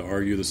to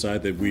argue the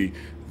side that we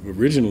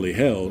originally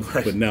held,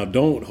 right, but now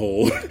don't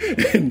hold,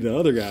 and the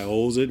other guy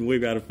holds it, and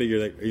we've got to figure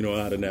that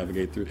how to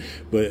navigate through.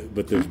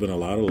 But there's been a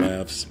lot of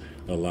laughs,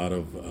 a lot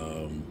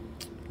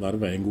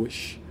of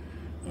anguish,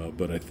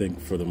 but I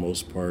think for the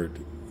most part,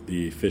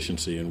 the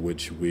efficiency in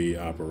which we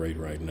operate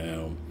right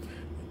now,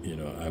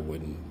 I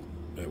wouldn't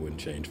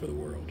change for the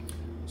world.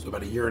 So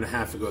about a year and a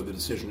half ago, the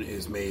decision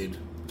is made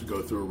to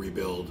go through a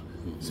rebuild.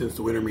 Mm-hmm. Since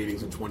the winter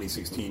meetings in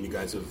 2016, you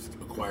guys have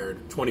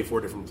acquired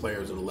 24 different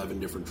players in 11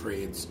 different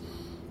trades.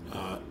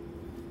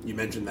 You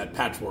mentioned that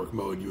patchwork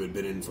mode you had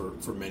been in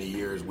for many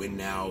years, win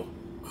now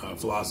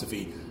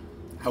philosophy.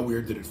 How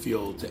weird did it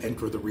feel to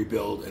enter the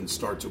rebuild and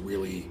start to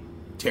really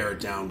tear it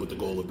down with the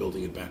goal of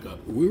building it back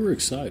up? We were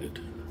excited.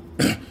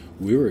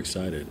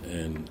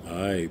 And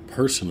I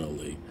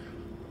personally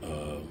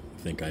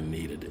think I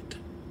needed it.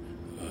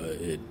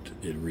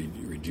 It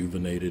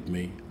rejuvenated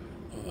me.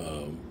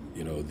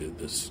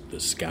 The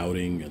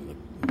scouting and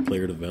the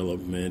player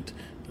development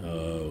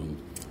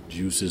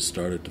juices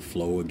started to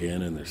flow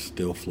again, and they're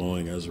still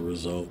flowing as a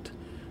result.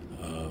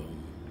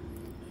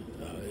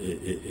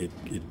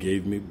 It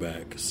gave me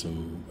back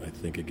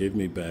it gave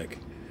me back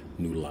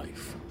new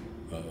life.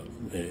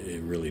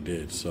 It really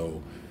did.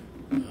 So,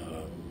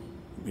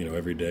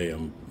 every day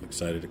I'm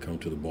excited to come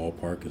to the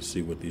ballpark and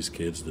see what these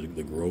kids,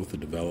 the growth, the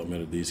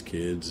development of these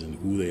kids, and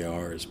who they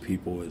are as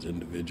people, as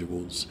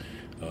individuals,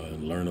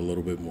 and learn a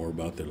little bit more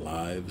about their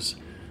lives.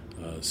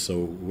 So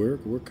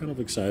we're kind of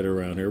excited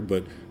around here,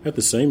 but at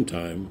the same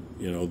time,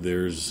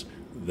 there's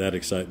that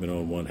excitement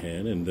on one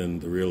hand, and then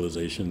the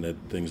realization that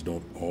things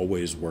don't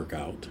always work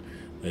out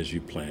as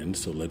you planned.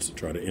 So let's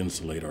try to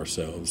insulate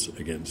ourselves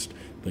against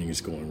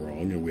things going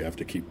wrong, and we have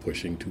to keep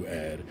pushing to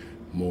add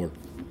more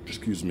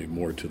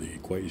to the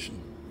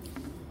equation.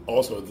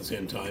 Also, at the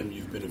same time,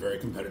 you've been a very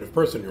competitive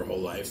person your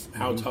whole life.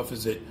 How tough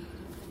is it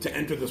to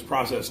enter this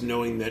process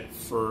knowing that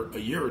for a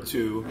year or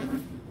two,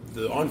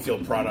 the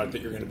on-field product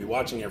that you're going to be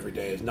watching every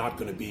day is not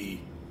going to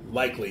be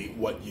likely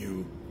what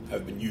you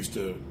have been used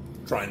to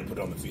trying to put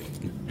on the field?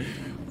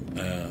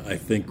 I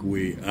think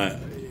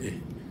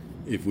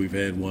if we've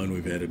had one,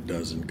 we've had a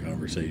dozen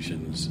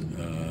conversations,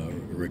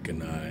 Rick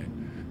and I,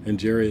 and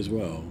Jerry as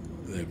well,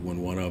 that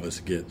when one of us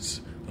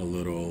gets a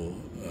little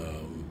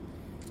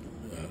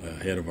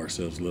ahead of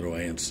ourselves, a little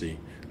antsy,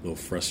 a little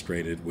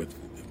frustrated with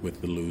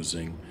the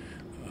losing,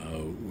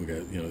 we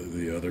got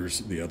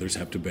the others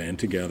have to band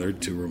together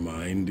to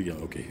remind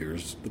okay,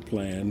 here's the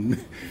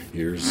plan,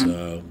 here's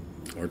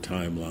our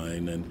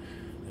timeline,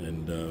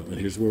 and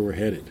here's where we're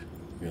headed.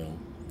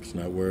 It's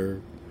not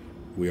where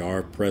we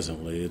are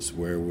presently, it's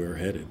where we're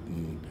headed,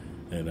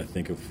 and I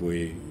think if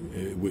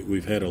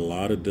we've had a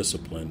lot of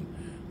discipline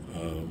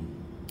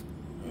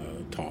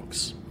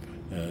talks.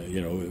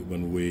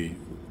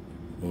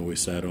 When we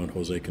sat on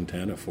Jose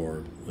Quintana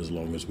for as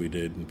long as we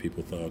did, and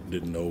people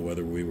didn't know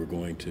whether we were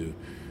going to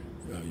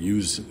we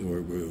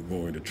were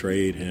going to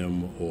trade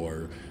him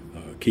or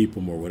keep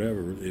him or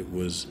whatever. It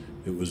was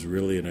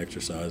really an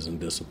exercise in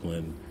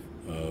discipline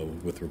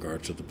with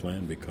regards to the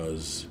plan,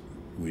 because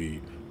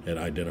we had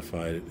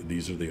identified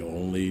these are the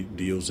only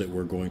deals that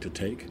we're going to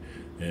take,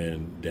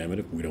 and damn it,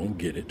 if we don't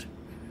get it,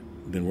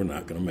 then we're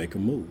not going to make a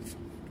move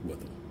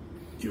with him.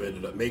 You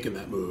ended up making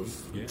that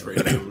move,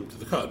 trading him to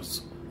the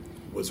Cubs.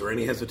 Was there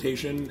any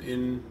hesitation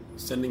in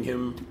sending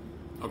him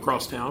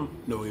across town,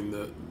 knowing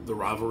the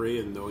rivalry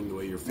and knowing the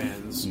way your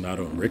fans... Not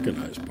on Rick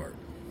and I's part.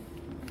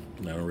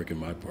 Not on Rick and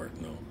my part,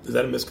 no. Is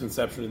that a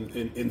misconception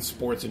in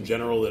sports in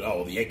general, that,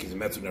 the Yankees and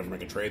Mets would never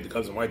make a trade, the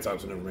Cubs and White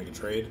Sox would never make a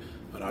trade?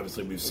 And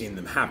obviously we've seen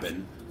them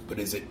happen, but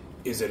is it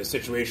a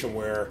situation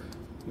where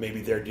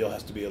maybe their deal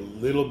has to be a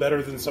little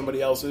better than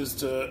somebody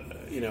else's or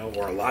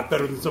a lot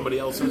better than somebody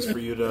else's for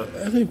you to...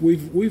 I think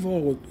we've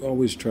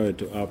always tried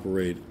to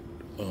operate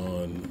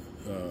on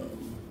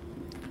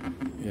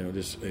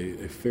just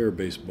a fair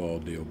baseball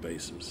deal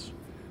basis.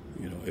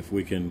 If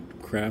we can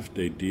craft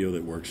a deal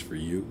that works for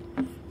you,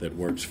 that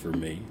works for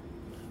me,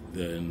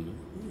 then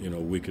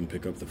we can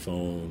pick up the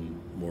phone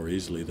more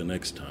easily the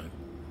next time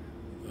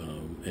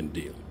and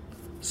deal.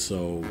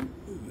 So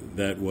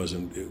it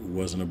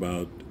wasn't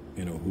about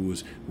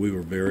we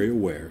were very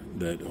aware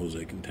that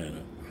Jose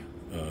Quintana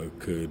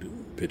could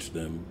pitch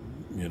them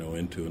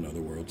into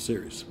another World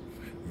Series.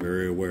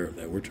 Very aware of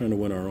that. We're trying to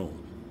win our own.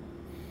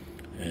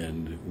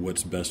 And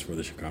what's best for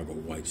the Chicago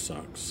White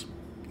Sox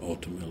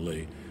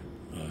ultimately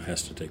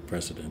has to take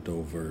precedent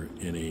over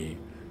any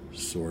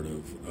sort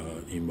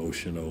of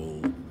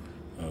emotional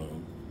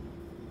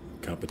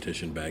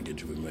competition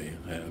baggage we may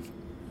have.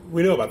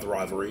 We know about the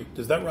rivalry.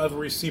 Does that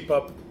rivalry seep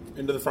up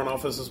into the front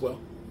office as well?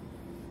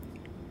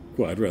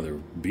 Well, I'd rather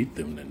beat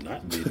them than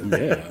not beat them,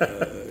 yeah,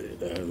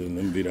 than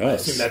them beat us. I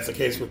assume that's the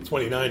case with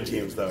 29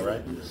 teams, though,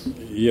 right?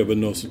 Yeah, but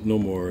no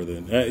more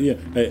than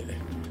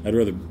I'd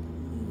rather.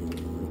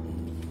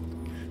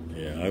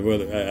 Yeah,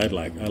 I'd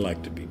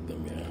like to beat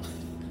them.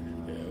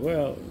 Yeah.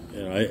 Well,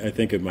 I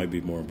think it might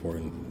be more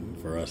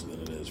important for us than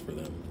it is for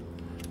them.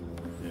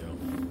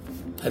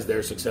 Has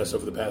their success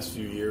over the past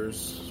few years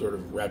sort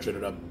of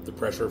ratcheted up the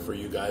pressure for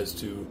you guys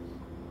to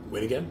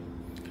win again?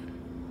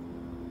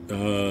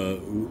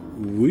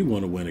 We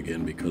want to win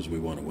again because we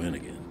want to win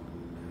again,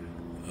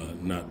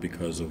 not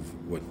because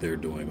of what they're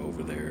doing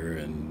over there,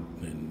 and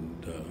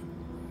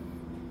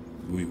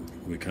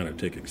we kind of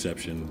take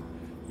exception,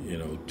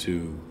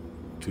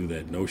 to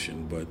that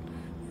notion. But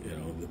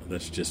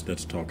let's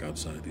talk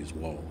outside these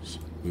walls.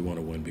 We want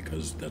to win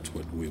because that's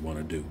what we want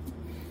to do.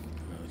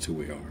 That's who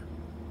we are.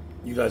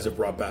 You guys have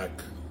brought back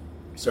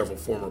several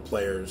former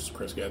players.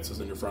 Chris Getz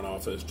is in your front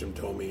office. Jim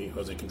Thome,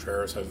 Jose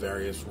Contreras have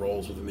various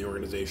roles within the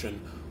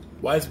organization.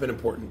 Why has it been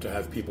important to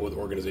have people with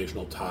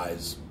organizational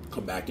ties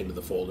come back into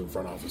the fold in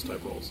front office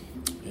type roles?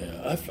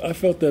 Yeah, I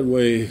felt that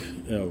way.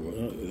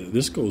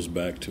 This goes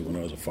back to when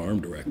I was a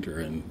farm director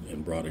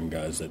and brought in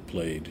guys that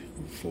played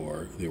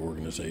for the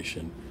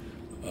organization.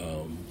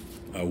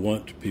 I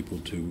want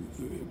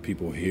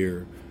people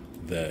here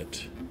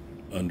that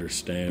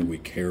understand we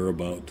care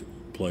about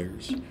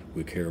players,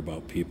 we care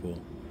about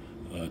people,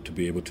 to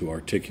be able to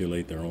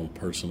articulate their own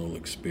personal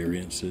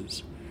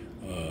experiences,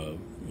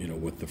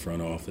 with the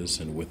front office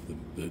and with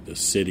the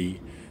city,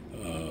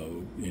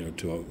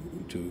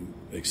 to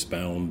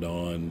expound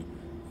on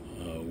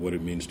what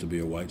it means to be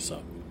a White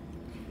Sox.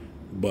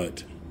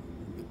 But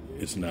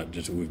it's not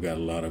just, we've got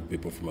a lot of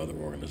people from other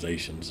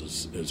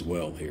organizations as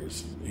well here,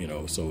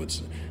 so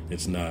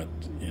it's not,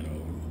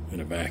 in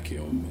a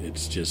vacuum.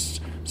 It's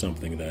just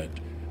something that,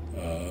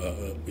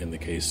 in the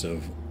case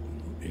of,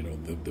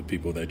 the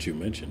people that you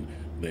mentioned,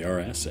 they are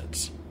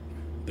assets.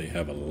 They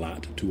have a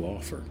lot to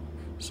offer.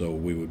 So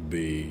we would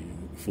be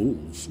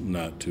fools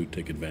not to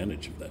take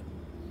advantage of that.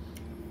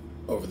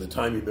 Over the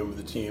time you've been with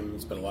the team,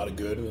 it's been a lot of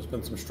good, and there's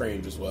been some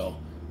strange as well.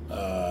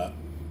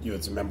 You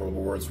had some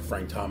memorable words for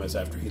Frank Thomas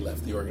after he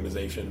left the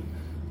organization.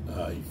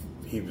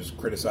 He was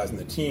criticizing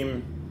the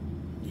team.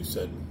 You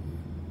said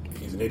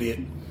he's an idiot.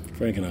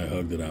 Frank and I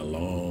hugged it out a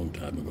long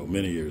time ago,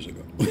 many years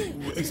ago.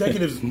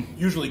 Executives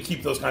usually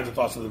keep those kinds of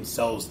thoughts to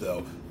themselves,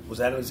 though. Was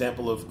that an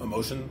example of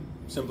emotion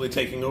simply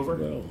taking over?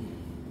 Well,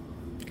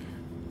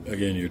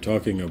 again, you're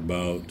talking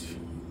about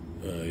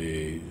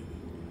a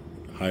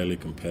highly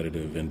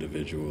competitive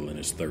individual in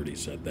his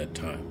 30s at that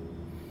time.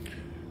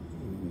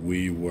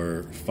 We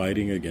were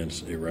fighting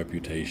against a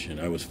reputation.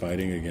 I was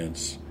fighting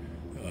against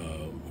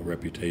a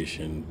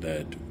reputation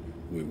that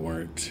we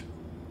weren't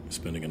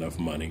spending enough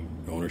money.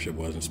 The ownership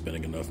wasn't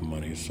spending enough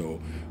money, so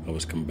I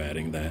was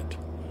combating that.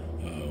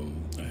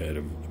 I had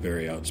a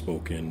very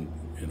outspoken,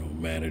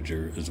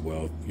 manager as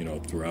well,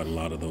 throughout a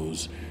lot of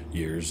those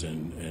years,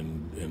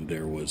 and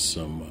there was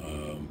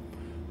some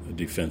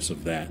defense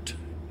of that,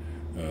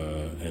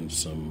 and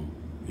some,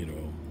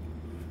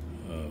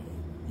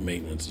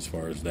 maintenance as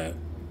far as that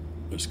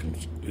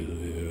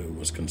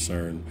was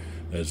concerned,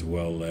 as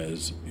well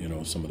as,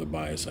 some of the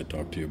bias I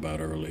talked to you about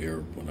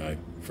earlier when I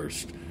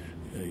first,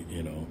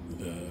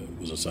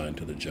 was assigned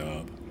to the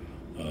job.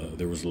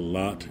 There was a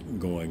lot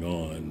going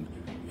on,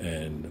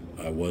 and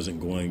I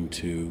wasn't going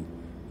to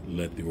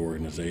let the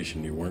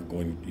organization. You weren't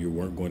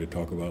going to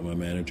talk about my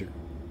manager,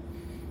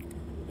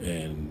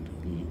 and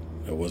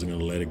I wasn't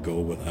going to let it go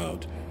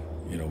without,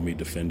 me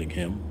defending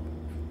him,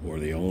 or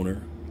the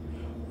owner,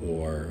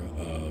 or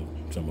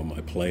some of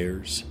my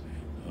players,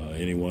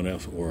 anyone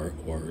else,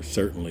 or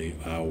certainly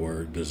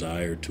our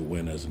desire to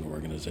win as an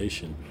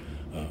organization.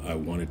 I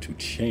wanted to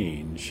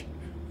change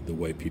the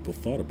way people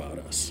thought about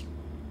us,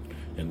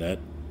 and that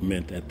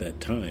meant at that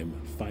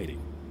time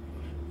fighting.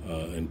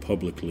 And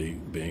publicly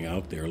being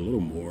out there a little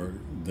more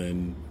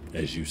than,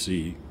 as you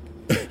see,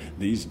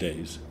 these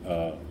days.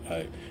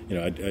 I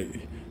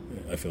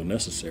feel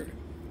necessary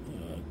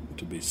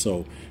to be.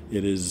 So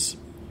it is.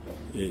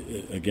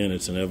 Again,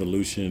 it's an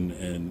evolution,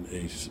 and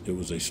it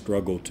was a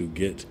struggle to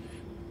get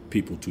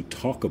people to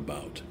talk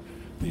about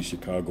the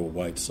Chicago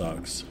White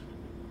Sox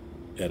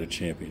at a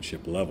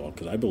championship level,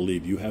 because I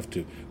believe you have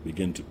to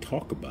begin to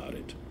talk about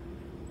it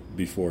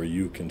before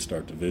you can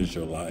start to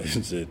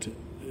visualize it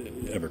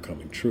ever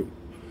coming true.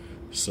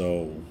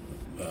 So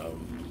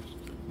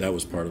that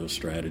was part of the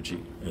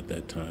strategy at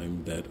that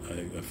time that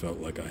I felt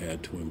like I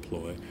had to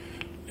employ.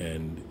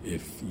 And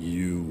if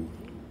you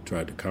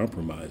tried to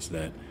compromise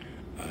that,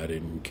 I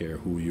didn't care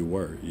who you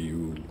were.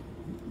 You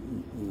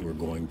were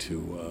going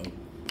to,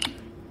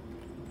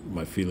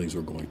 my feelings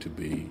were going to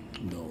be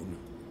known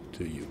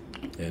to you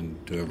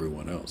and to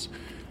everyone else.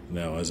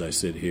 Now, as I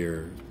sit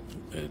here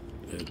at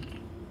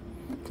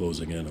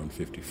closing in on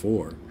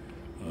 54,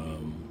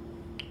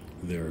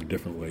 there are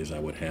different ways I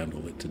would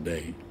handle it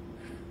today.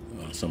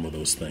 Some of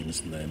those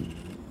things, and then,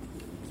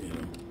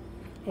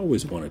 I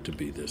always wanted to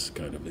be this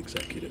kind of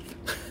executive.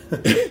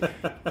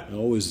 I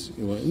always,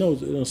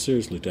 no,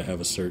 seriously, to have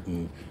a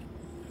certain,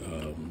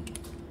 I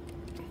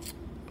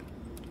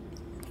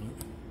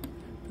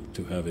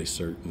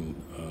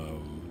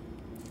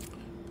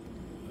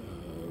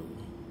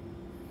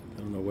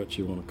don't know what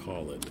you want to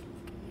call it.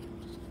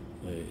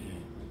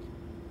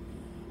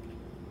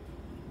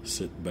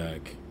 Sit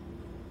back.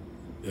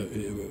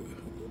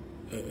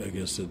 I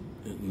guess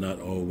not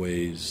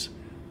always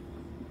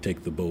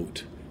take the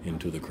boat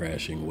into the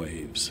crashing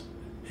waves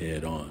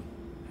head on.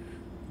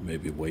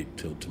 Maybe wait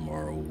till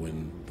tomorrow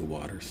when the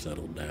water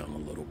settled down a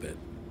little bit,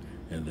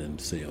 and then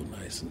sail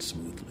nice and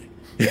smoothly.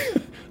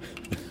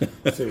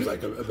 Seems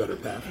like a better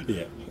path.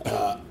 Yeah.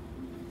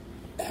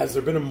 Has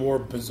there been a more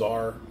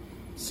bizarre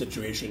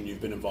situation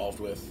you've been involved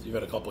with? You've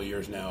had a couple of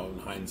years now in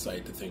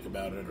hindsight to think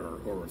about it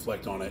or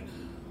reflect on it.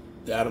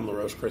 The Adam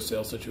LaRoche, Chris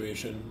Sale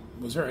situation,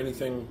 was there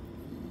anything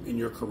in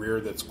your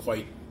career that's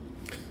quite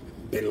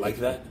been like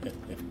that?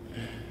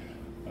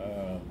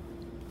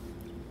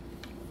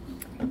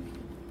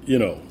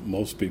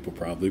 Most people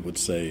probably would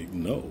say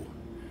no.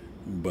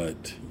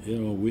 But,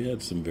 we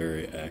had some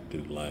very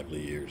active,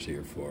 lively years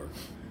here for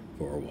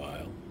a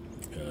while.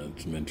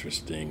 Some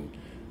interesting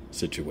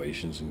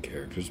situations and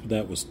characters.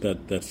 But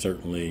that's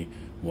certainly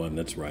one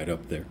that's right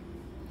up there.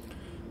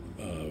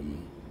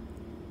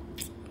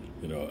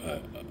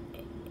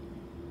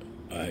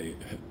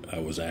 I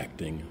was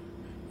acting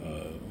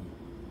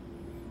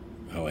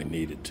how I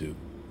needed to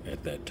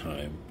at that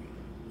time,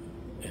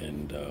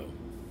 and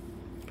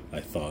I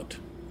thought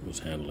was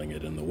handling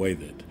it in the way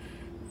that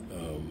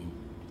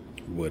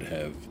would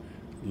have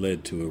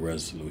led to a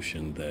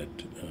resolution that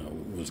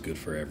was good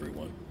for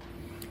everyone.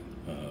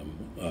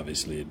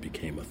 Obviously, it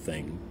became a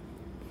thing,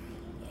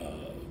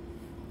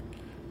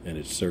 and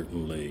it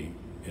certainly,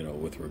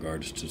 with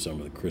regards to some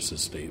of the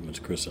Chris's statements,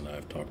 Chris and I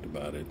have talked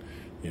about it,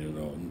 a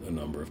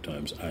number of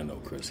times. I know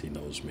Chris; he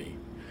knows me.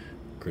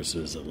 Chris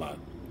is a lot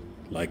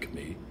like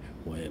me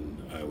when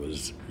I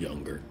was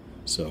younger,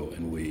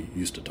 and we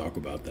used to talk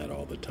about that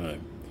all the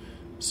time.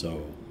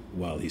 So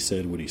while he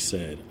said what he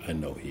said, I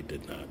know he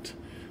did not.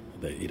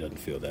 That he doesn't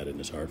feel that in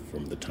his heart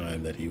from the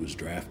time that he was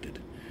drafted.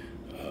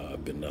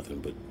 I've been nothing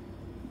but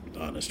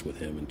honest with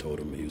him and told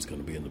him he was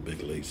going to be in the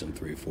big leagues in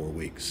 3 or 4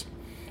 weeks.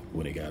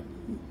 When he got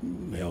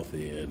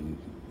healthy, and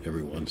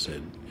everyone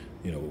said,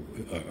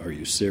 are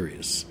you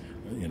serious?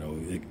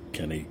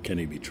 Can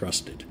he be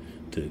trusted?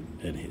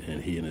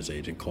 And he and his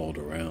agent called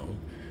around,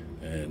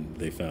 and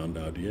they found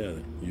out, yeah,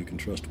 you can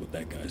trust what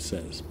that guy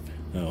says.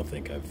 I don't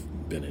think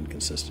I've been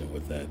inconsistent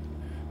with that,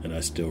 and I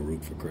still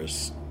root for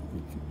Chris.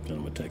 Sent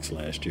him a text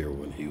last year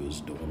when he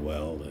was doing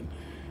well,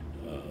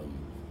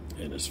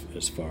 and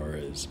as far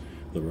as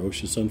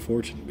LaRoche, it's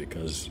unfortunate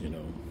because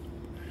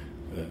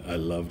I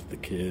loved the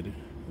kid.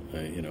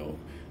 They're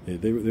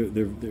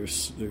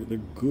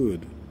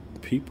good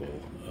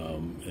people,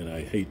 and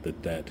I hate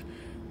that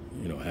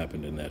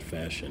happened in that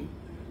fashion.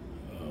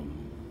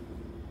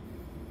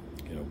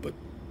 But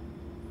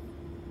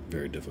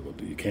very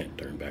difficult. You can't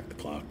turn back the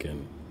clock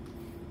and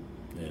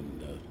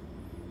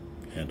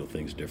handle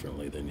things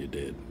differently than you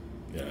did.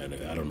 And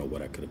I don't know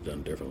what I could have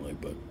done differently,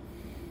 but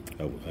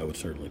I would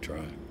certainly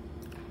try.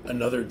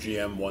 Another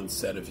GM once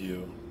said of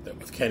you that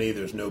with Kenny,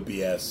 there's no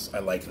BS. I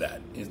like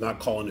that. He's not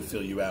calling to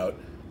fill you out.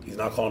 He's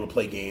not calling to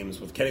play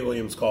games. With Kenny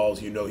Williams calls,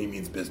 he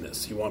means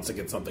business. He wants to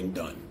get something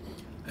done.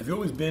 Have you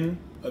always been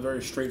a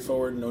very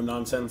straightforward,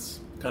 no-nonsense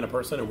kind of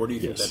person, and where do you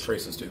think that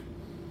traces to?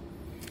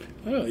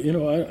 I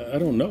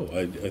don't know.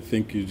 I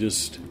think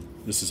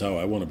this is how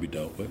I want to be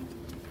dealt with.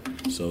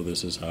 So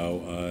this is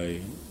how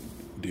I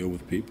deal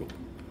with people.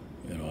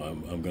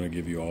 I'm going to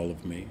give you all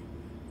of me.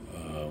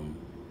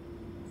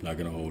 Not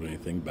going to hold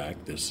anything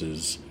back. This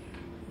is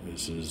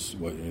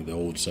what the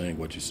old saying: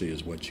 "What you see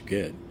is what you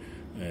get."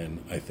 And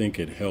I think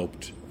it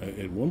helped.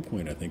 At one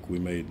point, I think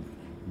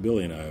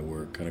Billy and I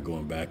were kind of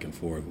going back and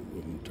forth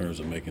in terms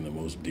of making the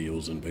most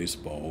deals in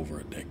baseball over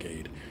a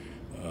decade.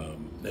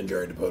 Then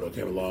Jerry Dipoto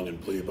came along and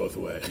blew you both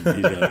away.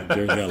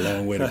 Jerry's got a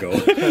long way to go.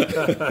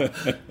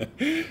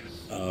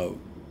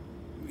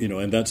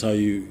 And that's how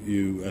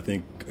you I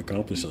think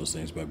accomplish those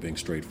things, by being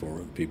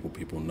straightforward with people.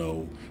 People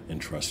know and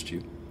trust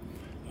you.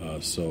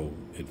 So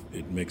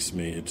it makes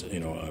me,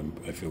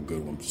 I feel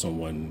good when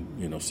someone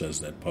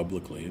says that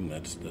publicly, and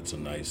that's a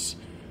nice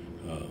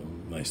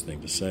nice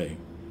thing to say.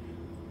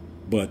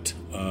 But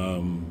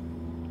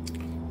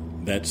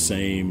that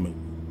same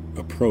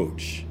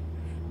approach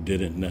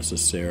didn't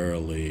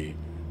necessarily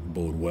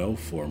bode well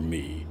for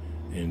me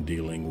in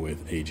dealing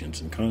with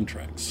agents and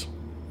contracts.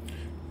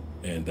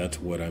 And that's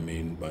what I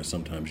mean by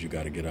sometimes you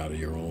got to get out of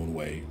your own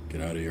way,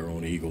 get out of your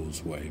own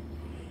ego's way.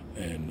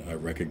 And I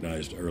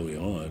recognized early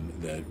on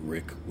that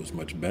Rick was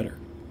much better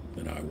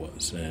than I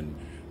was, and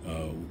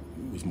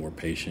was more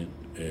patient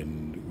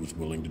and was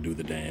willing to do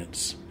the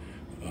dance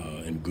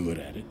and good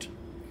at it.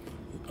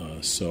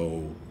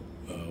 So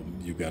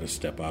you've got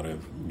to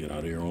get out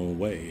of your own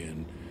way,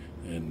 and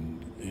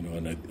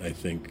I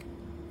think,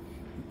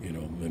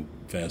 and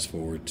fast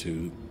forward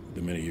to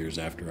the many years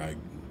after I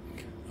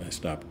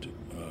stopped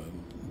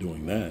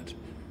doing that,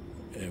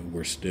 and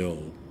we're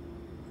still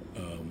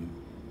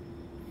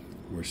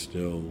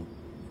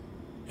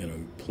in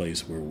a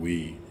place where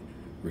we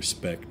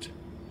respect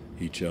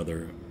each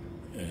other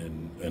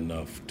and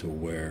enough to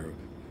where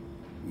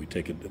we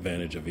take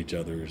advantage of each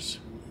other's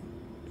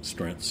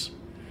strengths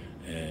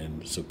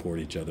and support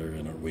each other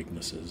in our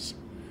weaknesses,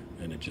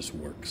 and it just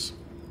works.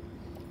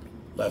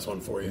 Last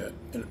one for you.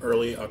 In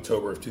early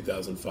October of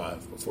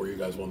 2005, before you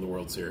guys won the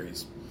World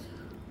Series,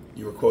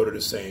 you were quoted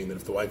as saying that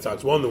if the White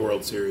Sox won the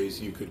World Series,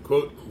 you could,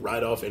 quote,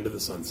 ride off into the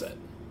sunset.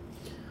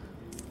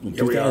 In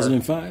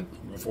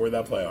 2005? Before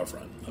that playoff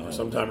run, or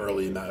sometime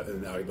early in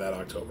that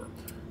October.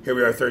 Here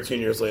we are 13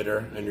 years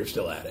later, and you're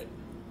still at it.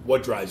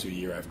 What drives you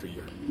year after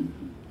year?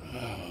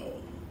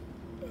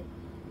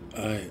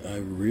 I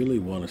really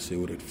want to see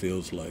what it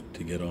feels like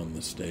to get on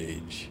the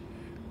stage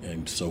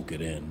and soak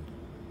it in,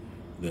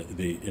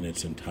 in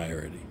its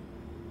entirety.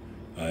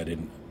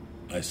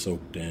 I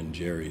soaked in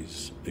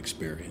Jerry's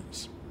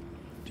experience,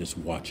 just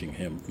watching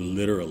him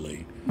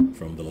literally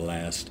from the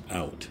last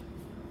out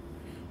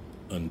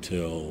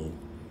until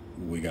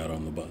we got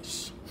on the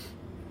bus.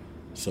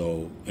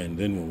 So, and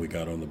then when we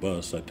got on the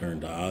bus, I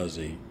turned to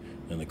Ozzie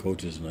and the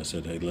coaches and I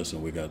said, "Hey,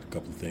 listen, we got a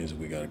couple of things that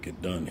we got to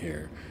get done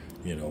here.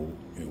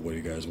 What do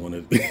you guys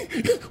want to?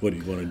 What do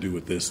you want to do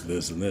with this,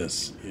 and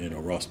this?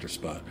 Roster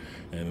spot."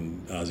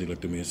 And Ozzie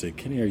looked at me and said,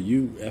 "Kenny, are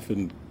you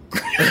effing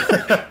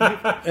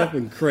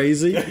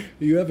crazy? Are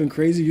you effing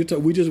crazy?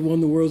 We just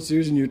won the World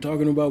Series and you're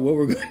talking about what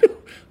we're going to do?"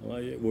 I'm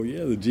like, "Well,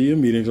 yeah, the GM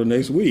meetings are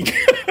next week."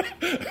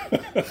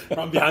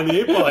 I'm behind the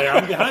eight ball here.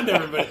 I'm behind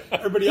everybody.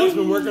 Everybody else has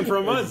been working for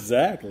a month.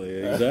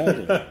 Exactly.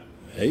 I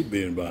hate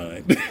being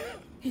behind.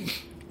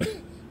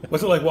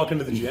 What's it like walking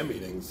to the GM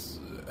meetings,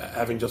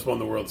 having just won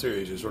the World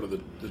Series? You're sort of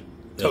the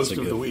toast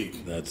of the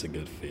week. That's a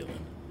good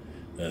feeling.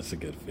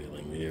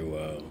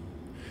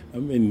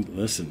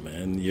 Listen,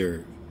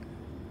 man,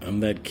 I'm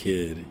that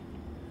kid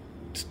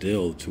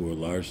still to a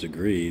large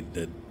degree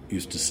that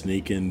used to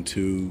sneak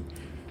into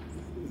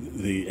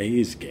the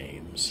A's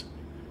games,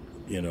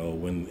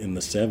 when in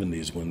the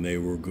 70s when they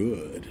were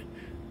good.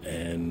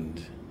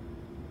 And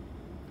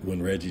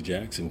when Reggie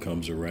Jackson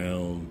comes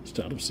around,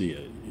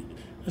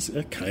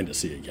 I kind of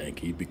see a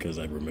Yankee because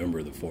I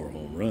remember the 4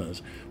 home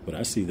runs, but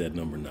I see that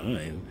number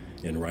 9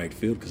 in right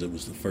field because it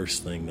was the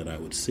first thing that I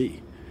would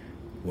see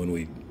when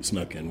we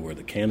snuck in where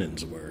the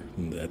Cannons were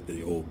at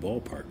the old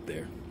ballpark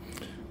there.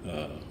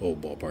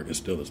 Old ballpark is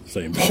still the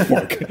same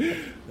ballpark.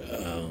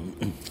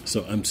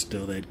 So I'm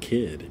still that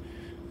kid.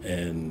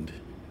 And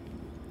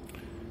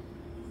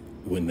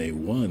when they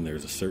won,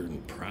 there's a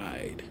certain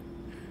pride.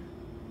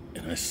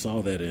 And I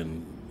saw that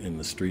in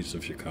the streets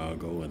of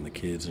Chicago and the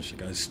kids in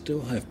Chicago. I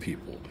still have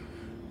people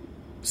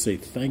say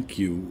thank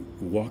you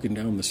walking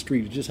down the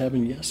street. It just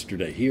happened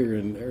yesterday here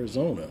in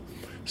Arizona.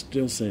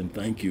 Still saying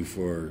thank you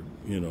for,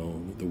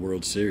 the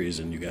World Series,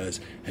 and you guys,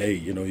 hey,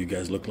 you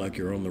guys look like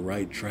you're on the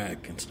right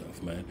track and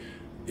stuff, man.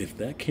 If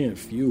that can't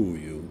fuel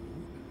you,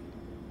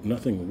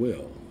 nothing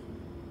will.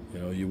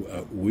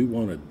 We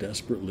want to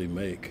desperately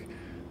make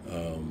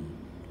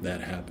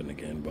that happen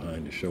again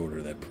behind the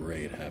shoulder, that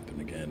parade happen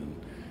again,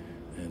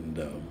 and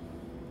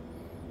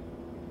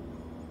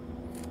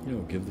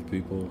give the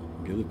people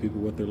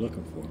what they're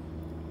looking for.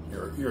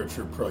 You're a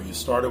true pro. You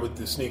started with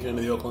the sneaking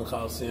into the Oakland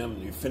Coliseum,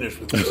 and you finished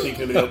with the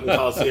sneaking into the Oakland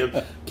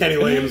Coliseum. Kenny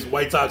Williams,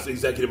 White Sox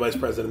Executive Vice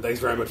President, thanks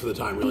very much for the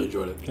time. Really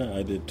enjoyed it. Yeah,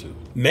 I did too.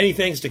 Many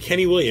thanks to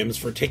Kenny Williams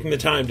for taking the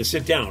time to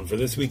sit down for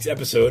this week's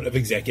episode of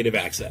Executive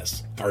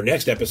Access. Our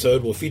next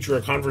episode will feature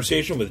a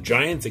conversation with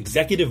Giants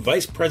Executive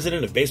Vice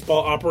President of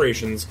Baseball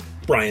Operations,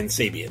 Brian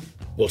Sabean.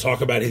 We'll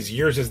talk about his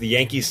years as the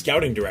Yankees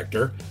scouting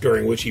director,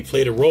 during which he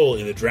played a role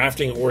in the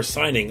drafting or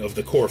signing of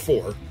the Core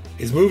Four,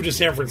 his move to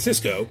San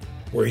Francisco,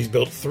 where he's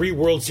built 3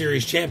 World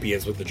Series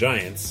champions with the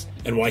Giants,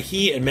 and why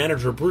he and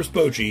manager Bruce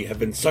Bochy have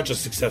been such a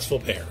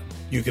successful pair.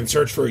 You can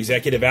search for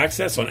Executive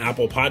Access on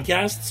Apple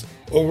Podcasts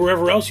or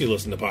wherever else you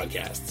listen to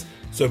podcasts.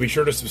 So be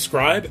sure to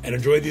subscribe and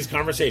enjoy these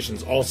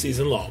conversations all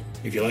season long.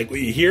 If you like what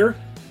you hear,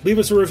 leave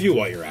us a review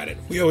while you're at it.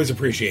 We always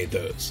appreciate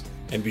those.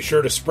 And be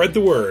sure to spread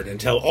the word and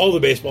tell all the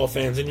baseball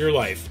fans in your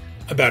life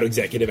about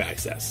Executive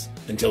Access.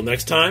 Until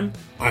next time,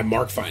 I'm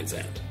Mark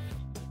Feinsand.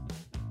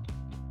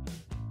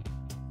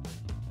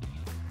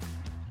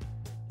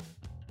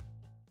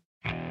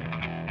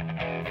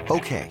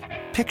 Okay,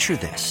 picture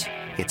this.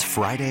 It's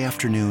Friday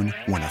afternoon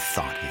when a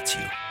thought hits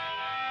you.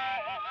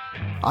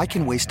 I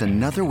can waste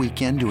another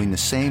weekend doing the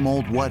same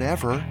old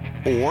whatever,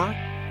 or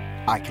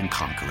I can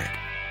conquer it.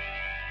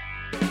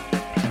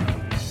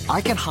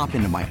 I can hop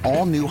into my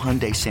all-new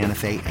Hyundai Santa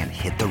Fe and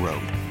hit the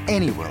road.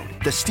 Any road.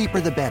 The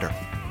steeper, the better.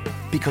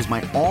 Because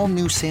my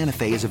all-new Santa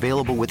Fe is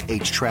available with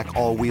H-Track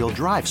all-wheel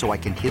drive, so I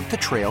can hit the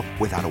trail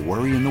without a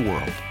worry in the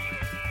world.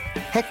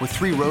 Heck, with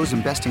 3 rows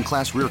and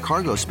best-in-class rear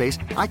cargo space,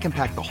 I can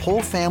pack the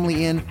whole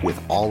family in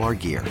with all our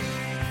gear.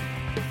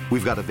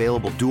 We've got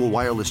available dual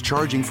wireless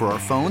charging for our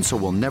phones, so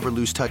we'll never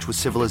lose touch with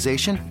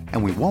civilization,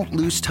 and we won't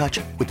lose touch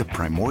with the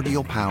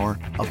primordial power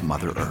of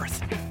Mother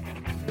Earth.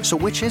 So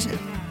which is it?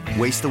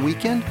 Waste the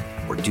weekend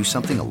or do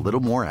something a little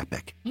more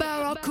epic?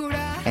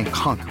 And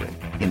conquer it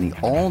in the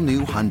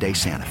all-new Hyundai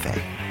Santa Fe.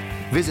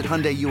 Visit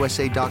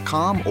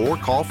HyundaiUSA.com or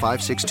call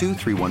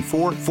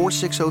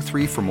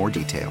 562-314-4603 for more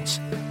details.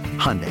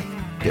 Hyundai,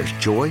 there's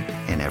joy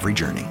in every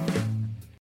journey.